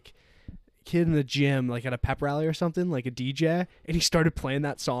 kid in the gym, like at a pep rally or something, like a DJ, and he started playing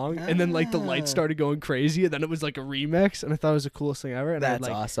that song, and then like the lights started going crazy, and then it was like a remix, and I thought it was the coolest thing ever. And that's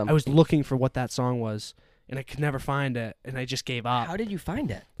awesome. I was looking for what that song was, and I could never find it, and I just gave up. How did you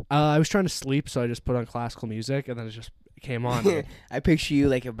find it? I was trying to sleep, so I just put on classical music, and then it just came on. I picture you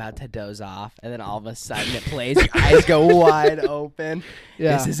like about to doze off, and then all of a sudden it plays, your eyes go wide open.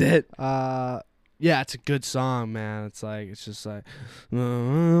 Yeah. This is it. Yeah, it's a good song, man. It's just like.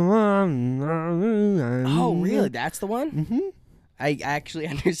 Oh, really? That's the one? Mm-hmm. I actually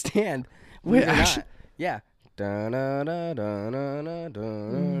understand. Wait, actually, yeah. Yeah.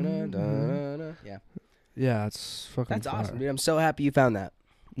 Yeah, it's fucking. That's fire. awesome, dude. I'm so happy you found that.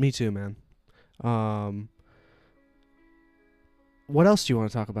 Me too, man. What else do you want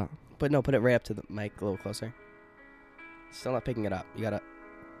to talk about? But no, put it right up to the mic a little closer. Still not picking it up. You gotta.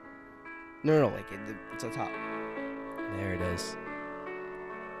 No, like it's on top. There it is.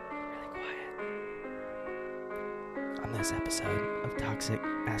 Really quiet. On this episode of Toxic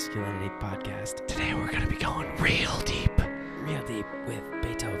Masculinity Podcast, Today we're gonna be going real deep with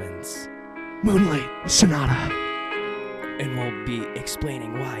Beethoven's Moonlight Sonata, and we'll be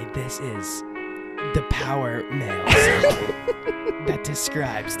explaining why this is the power male song that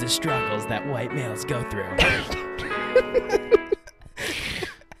describes the struggles that white males go through.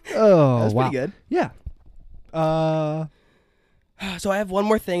 Oh, That's wow. pretty good. Yeah. So I have one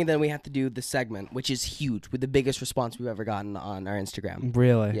more thing, and then we have to do the segment, which is huge, with the biggest response we've ever gotten on our Instagram.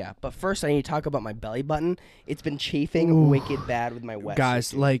 Really? Yeah. But first, I need to talk about my belly button. It's been chafing wicked bad with my wet.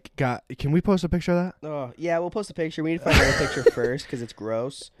 Guys, can we post a picture of that? Oh, yeah, we'll post a picture. We need to find another picture first because it's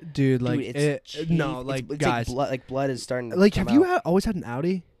gross. Dude, like, it's guys. Like blood is starting to Like, come have you out. always had an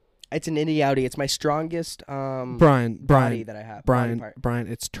Audi? It's an Indy Audi. It's my strongest Brian, body that I have. Brian,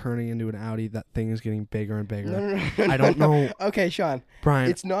 it's turning into an Audi. That thing is getting bigger and bigger. No, I don't know. Okay, Sean. Brian.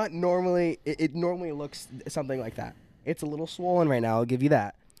 It's not normally, it normally looks something like that. It's a little swollen right now. I'll give you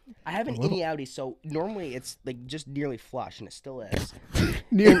that. I have an Indy Audi, so normally it's like just nearly flush, and it still is.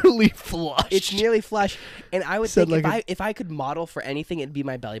 Nearly flush. It's nearly flush, and I would think like if I could model for anything, it'd be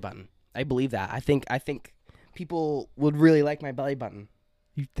my belly button. I believe that. I think people would really like my belly button.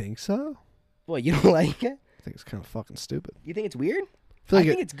 You think so? Well, you don't like it? I think it's kind of fucking stupid. You think it's weird? I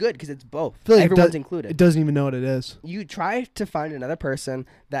think it's good because it's both. Like everyone's included. It doesn't even know what it is. You try to find another person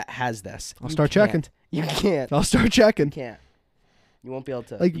that has this. I'll start checking. You can't. I'll start checking. You can't. You won't be able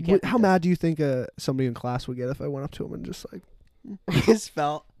to. Like, how mad do you think somebody in class would get if I went up to him and just like just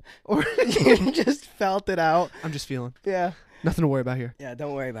felt, or you just felt it out? I'm just feeling. Yeah. Nothing to worry about here. Yeah,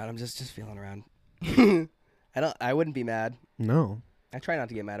 don't worry about it. I'm just feeling around. I wouldn't be mad. No. I try not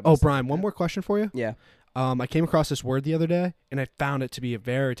to get mad about. Oh, Brian, one more question for you. Yeah. I came across this word the other day, and I found it to be a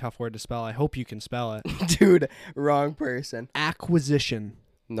very tough word to spell. I hope you can spell it. Dude, wrong person. Acquisition.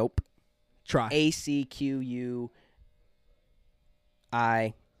 Nope. Try. ACQUISION.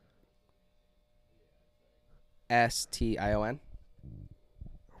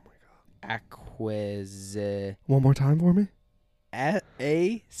 Oh my god. One more time for me.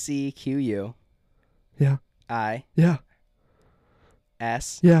 ACQU. Yeah. I. Yeah.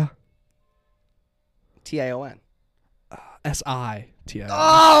 S. Yeah. TION. SITION.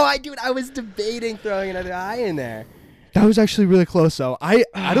 Oh, I was debating throwing another I in there. That was actually really close, though. I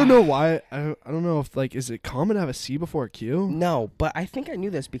don't know why. I don't know if, like, is it common to have a C before a Q? No, but I think I knew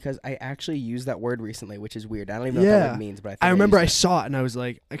this because I actually used that word recently, which is weird. I don't even know what that word means, but I remember I saw it and I was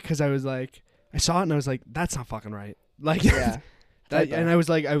like, that's not fucking right. Like, yeah. And I was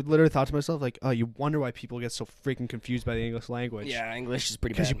like, I literally thought to myself, like, oh, you wonder why people get so freaking confused by the English language. Yeah, English is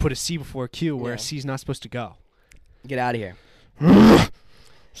pretty bad. Because you put a C before a Q where a C's not supposed to go. Get out of here.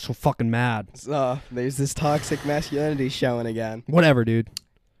 So fucking mad. So, there's this toxic masculinity showing again. Whatever, dude.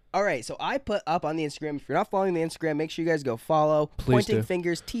 All right, so I put up on the Instagram. If you're not following the Instagram, make sure you guys go follow. Please Pointing do.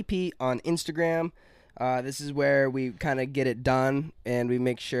 Fingers TP on Instagram. This is where we kind of get it done, and we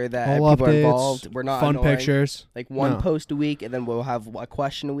make sure that all people updates, are involved. We're not fun annoying. pictures. Like one post a week, and then we'll have a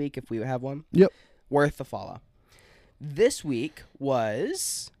question a week if we have one. Yep. Worth the follow. This week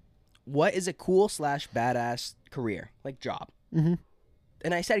was, what is a cool / badass career, like job? Mm-hmm.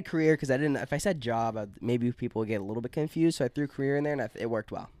 And I said career because I didn't. If I said job, maybe people would get a little bit confused. So I threw career in there, and it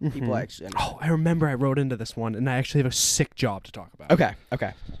worked well. Mm-hmm. People actually. Oh, I remember I wrote into this one, and I actually have a sick job to talk about. Okay.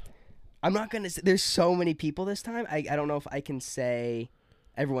 I'm not gonna. There's so many people this time. I don't know if I can say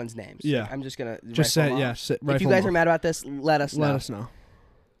everyone's names. Yeah. Like, I'm just gonna just say If you guys are mad about this, let us know. Let us know.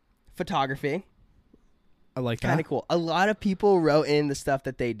 Photography. I like that. Kind of cool. A lot of people wrote in the stuff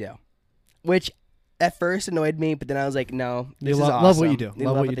that they do, which at first annoyed me, but then I was like, no, this is awesome. Love what you do.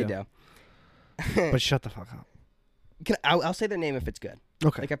 Love what they do. But shut the fuck up. I'll say their name if it's good.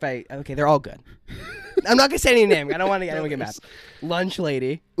 Okay. Like they're all good. I'm not gonna say any name. I don't want anyone to get mad. Lunch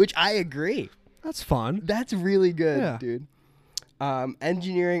lady, which I agree. That's fun. That's really good, dude.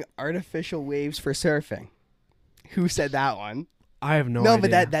 Engineering artificial waves for surfing. Who said that one? I have no idea. No,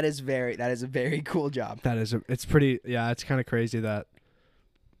 but that is a very cool job. It's pretty. Yeah, it's kind of crazy that.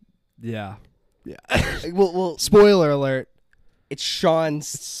 Yeah. Well. Spoiler alert. It's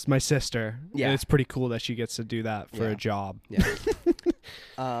Sean's. It's my sister. Yeah. And it's pretty cool that she gets to do that for a job. Yeah.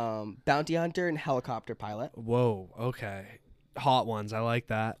 Bounty hunter and helicopter pilot. Whoa. Okay. Hot ones. I like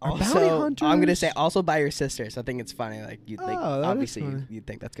that. Also, I'm gonna say also by your sister. So I think it's funny. Like you think obviously you'd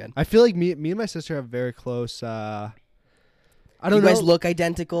think that's good. I feel like me and my sister have very close. I don't know. You guys look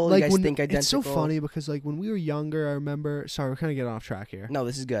identical. Like you guys think identical. It's so funny because like when we were younger, I remember. Sorry, we're kind of getting off track here. No,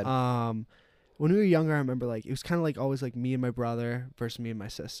 this is good. When we were younger, I remember like it was kind of like always like me and my brother versus me and my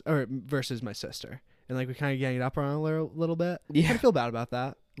sister, or versus my sister, and like we kind of ganged up around a little bit. Yeah, I feel bad about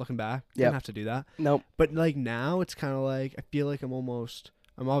that. Looking back, didn't have to do that. Nope. But like now, it's kind of like I feel like I'm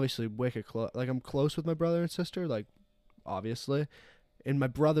obviously wicked close. Like I'm close with my brother and sister, like obviously, and my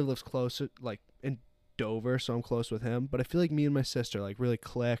brother lives close, like in Dover, so I'm close with him. But I feel like me and my sister like really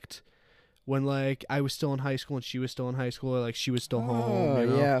clicked when like I was still in high school and she was still in high school, or like she was still home. You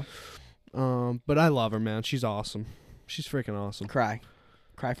know? Yeah. But I love her, man. She's awesome. She's freaking awesome. Cry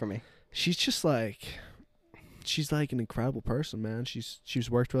for me. She's just like, she's like an incredible person, man. She's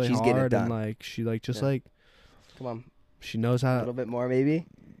worked really She's getting it hard done. and like she like just Yeah. like Come on, she knows a how. little bit more maybe.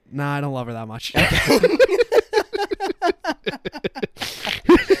 Nah, I don't love her that much.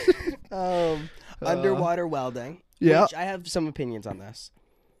 Underwater welding. Yeah. Which I have some opinions on this.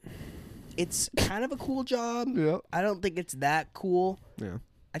 It's kind of a cool job. Yeah. I don't think it's that cool. Yeah.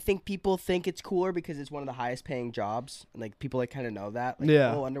 I think people think it's cooler because it's one of the highest paying jobs. Like people like kind of know that. Like,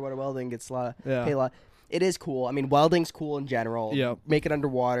 Yeah. oh, underwater welding gets a lot. Yeah. Pay a lot. It is cool. I mean, welding's cool in general. Yeah. Make it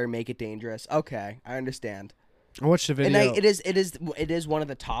underwater, make it dangerous. Okay, I understand. I watched the video. And it is one of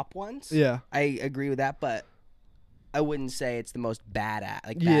the top ones. Yeah. I agree with that, but I wouldn't say it's the most badass,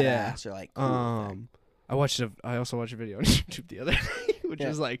 Yeah. badass or like cool thing. I also watched a video on YouTube the other day, which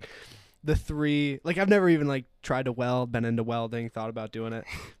is like the 3. Like I've never even like tried to weld, been into welding, thought about doing it,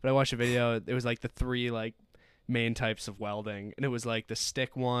 but I watched a video. It was like the 3 like main types of welding, and it was like the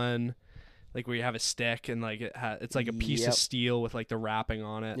stick one, like where you have a stick and like it's like a piece of steel with like the wrapping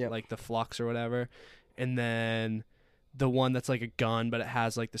on it, like the flux or whatever, and then the one that's like a gun but it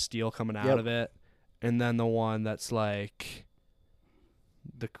has like the steel coming out of it, and then the one that's like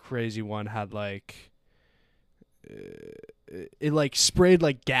the crazy one had like it like sprayed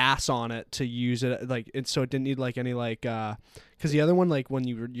like gas on it to use it like so it didn't need like any like because the other one like when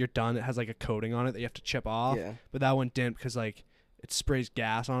you're done it has like a coating on it that you have to chip off, but that one didn't because like it sprays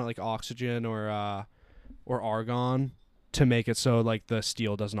gas on it like oxygen or argon to make it so like the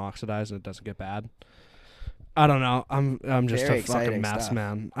steel doesn't oxidize and it doesn't get bad. I don't know. I'm just Very a fucking mess, stuff.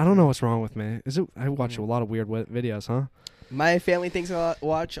 man. I don't know what's wrong with me. Is it? I watch a lot of weird videos, huh? My family thinks I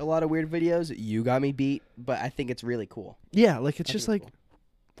watch a lot of weird videos. You got me beat, but I think it's really cool. Yeah, like it's just like, cool.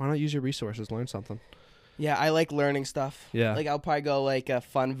 Why not use your resources, learn something? Yeah, I like learning stuff. Yeah. Like I'll probably go like a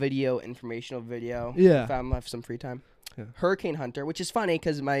fun video, informational video. Yeah. If I have some free time. Yeah. Hurricane hunter, which is funny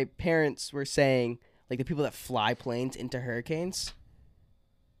because my parents were saying like the people that fly planes into hurricanes.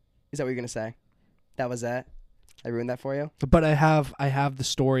 Is that what you're gonna say? That was it. I ruined that for you. But I have the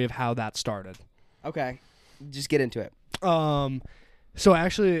story of how that started. Okay, just get into it. So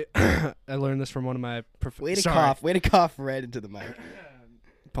actually, I learned this from one of my Way to cough right into the mic.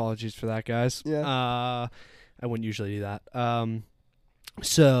 Apologies for that, guys. Yeah. I wouldn't usually do that.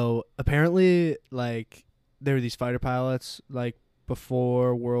 So apparently, like there were these fighter pilots, like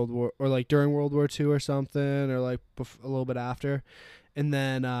before World War or like during World War II or something, or like a little bit after, and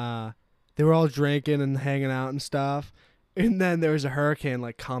then they were all drinking and hanging out and stuff, and then there was a hurricane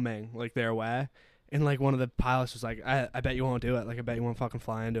like coming like their way. And, like, one of the pilots was like, I bet you won't do it. Like, I bet you won't fucking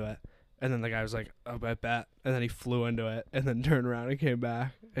fly into it. And then the guy was like, oh, I bet. And then he flew into it and then turned around and came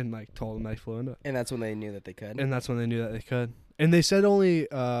back and, like, told him that he flew into it. And that's when they knew that they could. And that's when they knew that they could. And they said only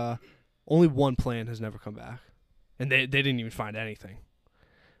one plane has never come back. And they didn't even find anything.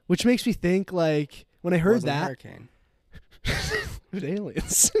 Which makes me think, like, when I heard that. Hurricane. It was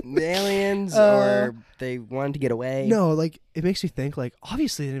aliens. Aliens or they wanted to get away. No, like, it makes me think, like,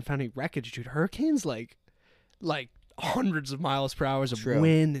 obviously they didn't find any wreckage, dude. Hurricanes, like hundreds of miles per hour of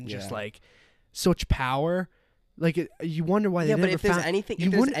wind and just, like, such power. Like, you wonder why they never found... Yeah, but if there's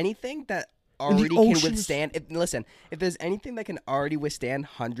anything that already can withstand... If there's anything that can already withstand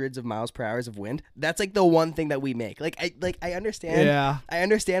hundreds of miles per hour of wind, that's, like, the one thing that we make. I understand. Yeah. I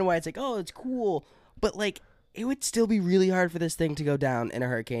understand why it's like, oh, it's cool. But, like... It would still be really hard for this thing to go down in a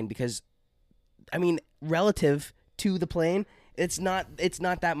hurricane because, I mean, relative to the plane, it's not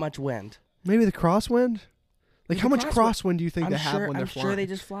that much wind. Maybe the crosswind? Like, how much crosswind do you think they have when they're flying? I'm sure they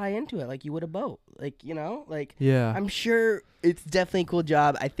just fly into it like you would a boat. Like, you know? Like, yeah. I'm sure it's definitely a cool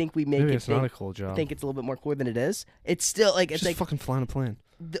job. I think we make Maybe it's not a cool job. I think it's a little bit more cool than it is. It's still, like, it's just like... fucking flying a plane.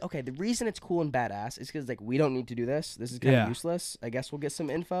 The reason it's cool and badass is because, like, we don't need to do this. This is kind of useless. I guess we'll get some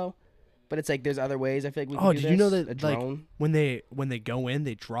info. But it's like there's other ways I feel like we can do this. Did you know that a drone? Like when they go in,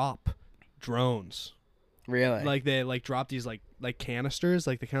 they drop drones. Really? Like they like drop these like canisters,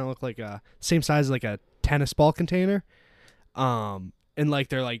 like they kind of look like same size as like a tennis ball container. And like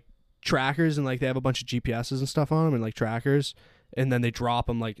they're like trackers and like they have a bunch of GPSs and stuff on them and like trackers, and then they drop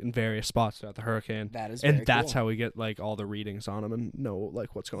them like in various spots throughout the hurricane. That is that's cool. how we get like all the readings on them and know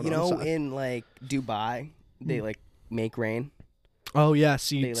like what's going on. You know, inside. in like Dubai, they like make rain. Oh yeah,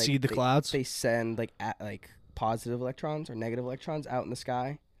 seed the clouds. They send like positive electrons or negative electrons out in the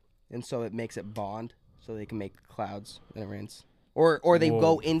sky, and so it makes it bond, so they can make clouds and it rains. Or they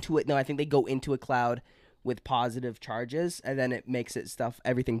go into it. No, I think they go into a cloud with positive charges, and then it makes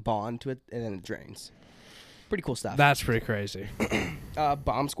everything bond to it, and then it drains. Pretty cool stuff. That's pretty crazy.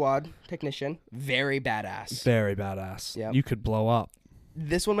 Bomb squad technician, very badass. Very badass. Yep. You could blow up.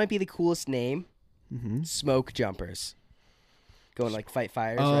 This one might be the coolest name. Mm-hmm. Smoke jumpers. going like fight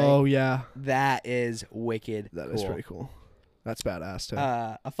fires. Oh, right? yeah. That is wicked. That cool. is pretty cool. That's badass, too.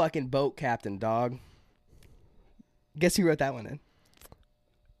 A fucking boat captain, dog. Guess who wrote that one in?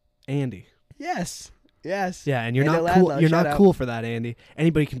 Andy. Yes. Yeah, and you're not cool. You're not cool for that, Andy.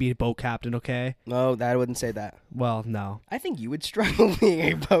 Anybody can be a boat captain, okay? No, I wouldn't say that. Well, no. I think you would struggle being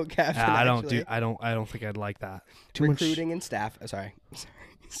a boat captain. I don't think I'd like that. Recruiting and staff. Oh, sorry.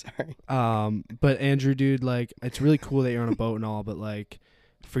 But Andrew, dude, like, it's really cool that you're on a boat and all, but like,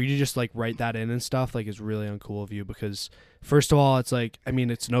 for you to just like write that in and stuff, like, is really uncool of you because, first of all, it's like, I mean,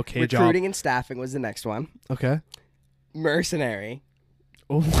 it's an okay job. Recruiting and staffing was the next one. Okay. Mercenary.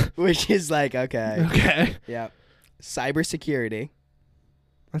 Oh. Which is like, okay. Okay. Yeah. Cybersecurity.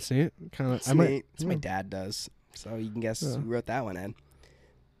 That's neat. Kind of. That's what my dad does. So you can guess who wrote that one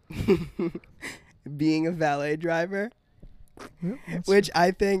in. Being a valet driver. Yeah, which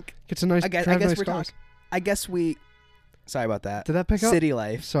I think. It's a nice. I guess we. Sorry about that. Did that pick up? City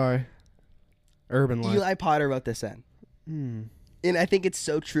life. Sorry. Urban life. Eli Potter wrote this in. And I think it's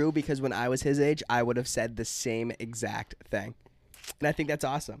so true because when I was his age, I would have said the same exact thing. And I think that's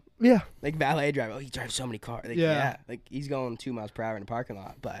awesome. Yeah. Like valet driver. Oh, he drives so many cars. Like, yeah. Like he's going 2 miles per hour in a parking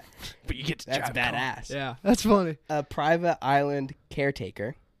lot, but you get to that's drive badass. Yeah. That's funny. A private island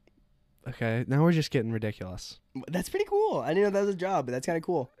caretaker. Okay. Now we're just getting ridiculous. That's pretty cool. I didn't know that was a job, but that's kind of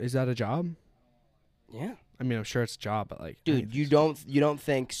cool. Is that a job? Yeah. I mean, I'm sure it's a job, but like, dude, you don't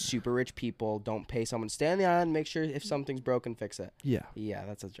think super rich people don't pay someone to stay on the island, make sure if something's broken, fix it. Yeah. Yeah,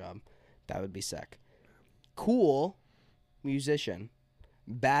 that's a job. That would be sick. Cool musician,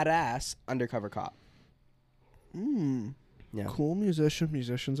 badass undercover cop. Yeah. Cool musician.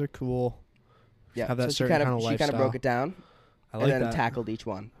 Musicians are cool. Yeah. Have that certain kind of lifestyle. She kind of broke it down. I like and then that. Tackled each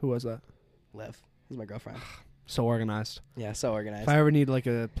one. Who was that? Liv. Who's my girlfriend. So organized. Yeah, so organized. If I ever need like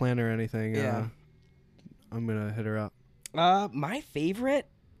a plan or anything, yeah. I'm gonna hit her up. My favorite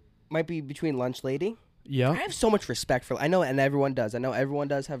might be between Lunch Lady. Yeah. I have so much respect for. I know, and everyone does. I know everyone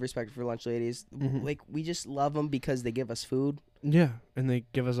does have respect for lunch ladies. Mm-hmm. Like we just love them because they give us food. Yeah, and they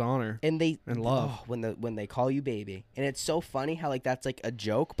give us honor and love. Oh, when they call you baby, and it's so funny how like that's like a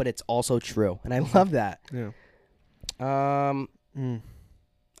joke, but it's also true, and I love that. Yeah.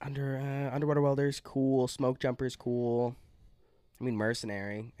 Underwater welders, cool. Smoke jumpers, cool. I mean,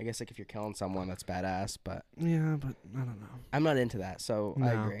 mercenary. I guess like if you're killing someone, that's badass. But yeah, but I don't know. I'm not into that, so no.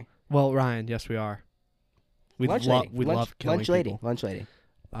 I agree. Well, Ryan, yes, we are. We love killing people. Lunch lady.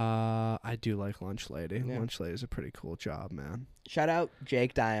 I do like Lunch Lady. Yeah. Lunch Lady is a pretty cool job, man. Shout out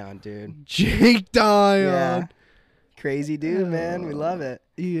Jake Dion, dude. Jake Dion. Yeah. Crazy dude, man. We love it.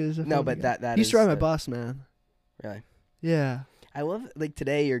 He is a no, but guy. that he's driving my bus, man. Really? Yeah. I love like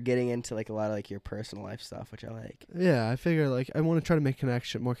today you're getting into like a lot of like your personal life stuff, which I like. Yeah, I figure like I want to try to make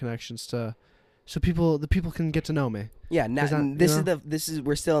more connections to, so the people can get to know me. Yeah,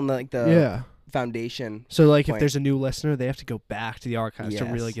 we're still in the yeah. foundation. So like if there's a new listener, they have to go back to the archives to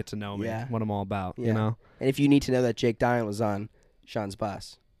really get to know me, what I'm all about, you know? And if you need to know that Jake Dion was on Sean's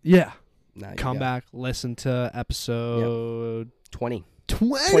bus. Yeah. Come back, listen to episode 20.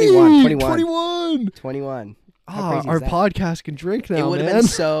 21. Our podcast can drink now, It would have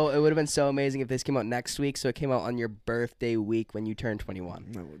been so amazing if this came out next week, so it came out on your birthday week when you turned 21.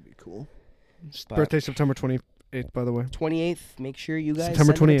 That would be cool. Birthday September 28th, by the way. 28th. Make sure you guys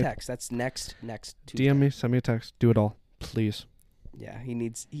September send 28th. me a text. That's next Tuesday. DM me, send me a text. Do it all, please. Yeah, he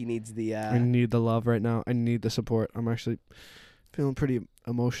needs the I need the love right now. I need the support. I'm actually feeling pretty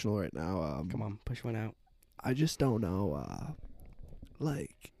emotional right now. Come on, push one out. I just don't know.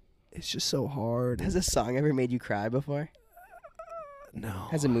 It's just so hard. Has a song ever made you cry before? No.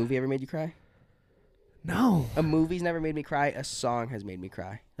 Has a movie ever made you cry? No. A movie's never made me cry. A song has made me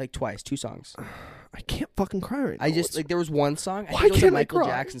cry. Like twice, 2 songs. I can't fucking cry right now. I just there was one song. I Why think it was a can't I Michael cry?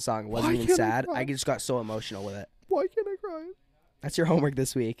 Jackson song. It wasn't even sad. I just got so emotional with it. Why can't I cry? That's your homework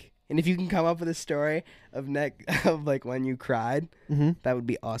this week. And if you can come up with a story of like when you cried, that would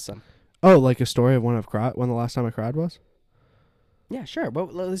be awesome. Oh, like a story of when I've cried. When the last time I cried was? Yeah, sure.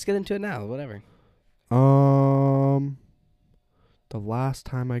 But let's get into it now. Whatever. The last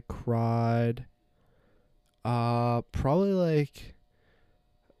time I cried, probably like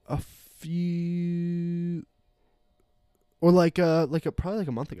a few, or probably like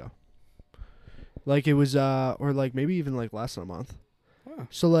a month ago. Like it was, or like maybe even like less than a month. Huh.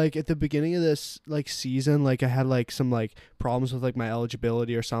 So like at the beginning of this like season, like I had like some like problems with like my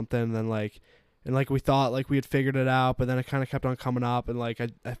eligibility or something, and then like. And, like, we thought, like, we had figured it out, but then it kind of kept on coming up. And, like,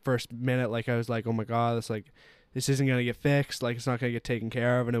 at first minute, like, I was like, oh, my God, this isn't going to get fixed. Like, it's not going to get taken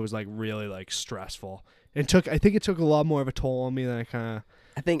care of. And it was, like, really, like, stressful. I think it took a lot more of a toll on me than I kind of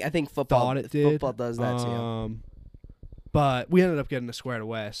I think football thought it did. Football does that, too. But we ended up getting it squared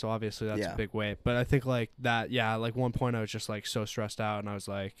away, so obviously that's a big weight. But I think like that, like one point I was just like so stressed out, and I was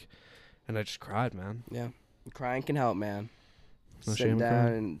like, and I just cried, man. Yeah, crying can help, man. No Sit down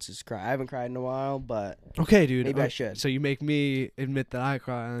and just cry. I haven't cried in a while, but okay, dude. Maybe I should. So you make me admit that I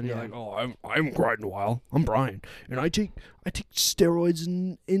cry, and you're like, "Oh, I haven't cried in a while. I'm Brian, and I take steroids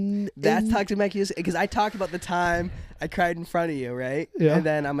in." That's toxic masculinity because I talked about the time I cried in front of you, right? Yeah. And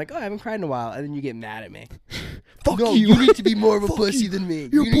then I'm like, "Oh, I haven't cried in a while," and then you get mad at me. Fuck no, you! You need to be more of a pussy than me.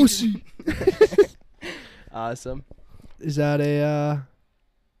 You're a pussy. Awesome. Is that a?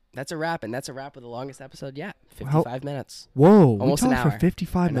 That's a wrap, and that's a wrap of the longest episode yet. 55 minutes. Whoa, almost we an talked hour. for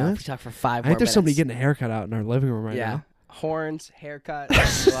 55 minutes. We talked for 5 I more think there's minutes. somebody getting a haircut out in our living room right now. Horns, haircut,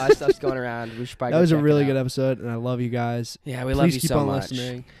 a lot of stuff's going around. We should probably. That was a really good episode, and I love you guys. Yeah, we love you so much. Please keep on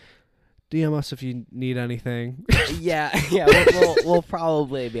listening. DM us if you need anything. yeah, we'll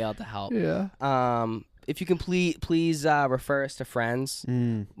probably be able to help. Yeah. If you can please refer us to friends.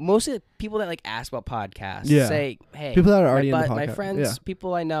 Mostly people that like ask about podcasts. Yeah. Say, hey, people that are already in the podcast. My friends,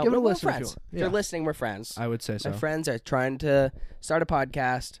 people I know. Give it a we're listen friends. if They're listening. We're friends. I would say so. My friends are trying to start a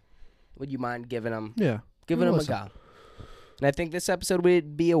podcast. Would you mind giving them? Yeah. Giving them a go. And I think this episode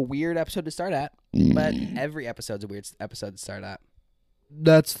would be a weird episode to start at, but every episode's a weird episode to start at.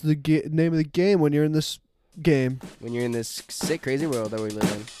 That's the name of the game when you're in this game. When you're in this sick, crazy world that we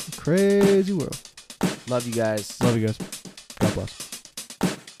live in. Crazy world. Love you guys. Love you guys. God bless.